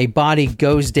and a body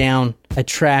goes down a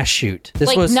trash chute. This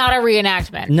Like, was not a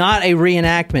reenactment. not a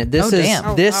reenactment. This Oh, is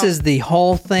damn. this is the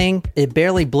whole thing. It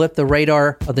barely blipped the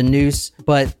radar of the news,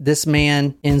 but this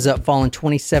man ends up falling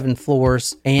 27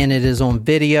 floors, and it is on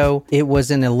video. It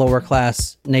was in a lower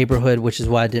class neighborhood, which is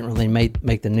why it didn't really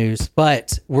make the news.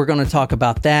 But we're going to talk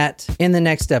about that in the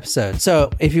next episode. So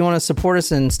if you want to support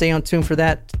us and stay on tune for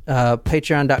that,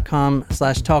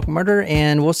 patreon.com/talkmurder,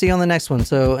 and we'll see you on the next one.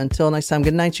 So until next time,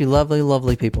 good night, you lovely,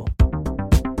 lovely people.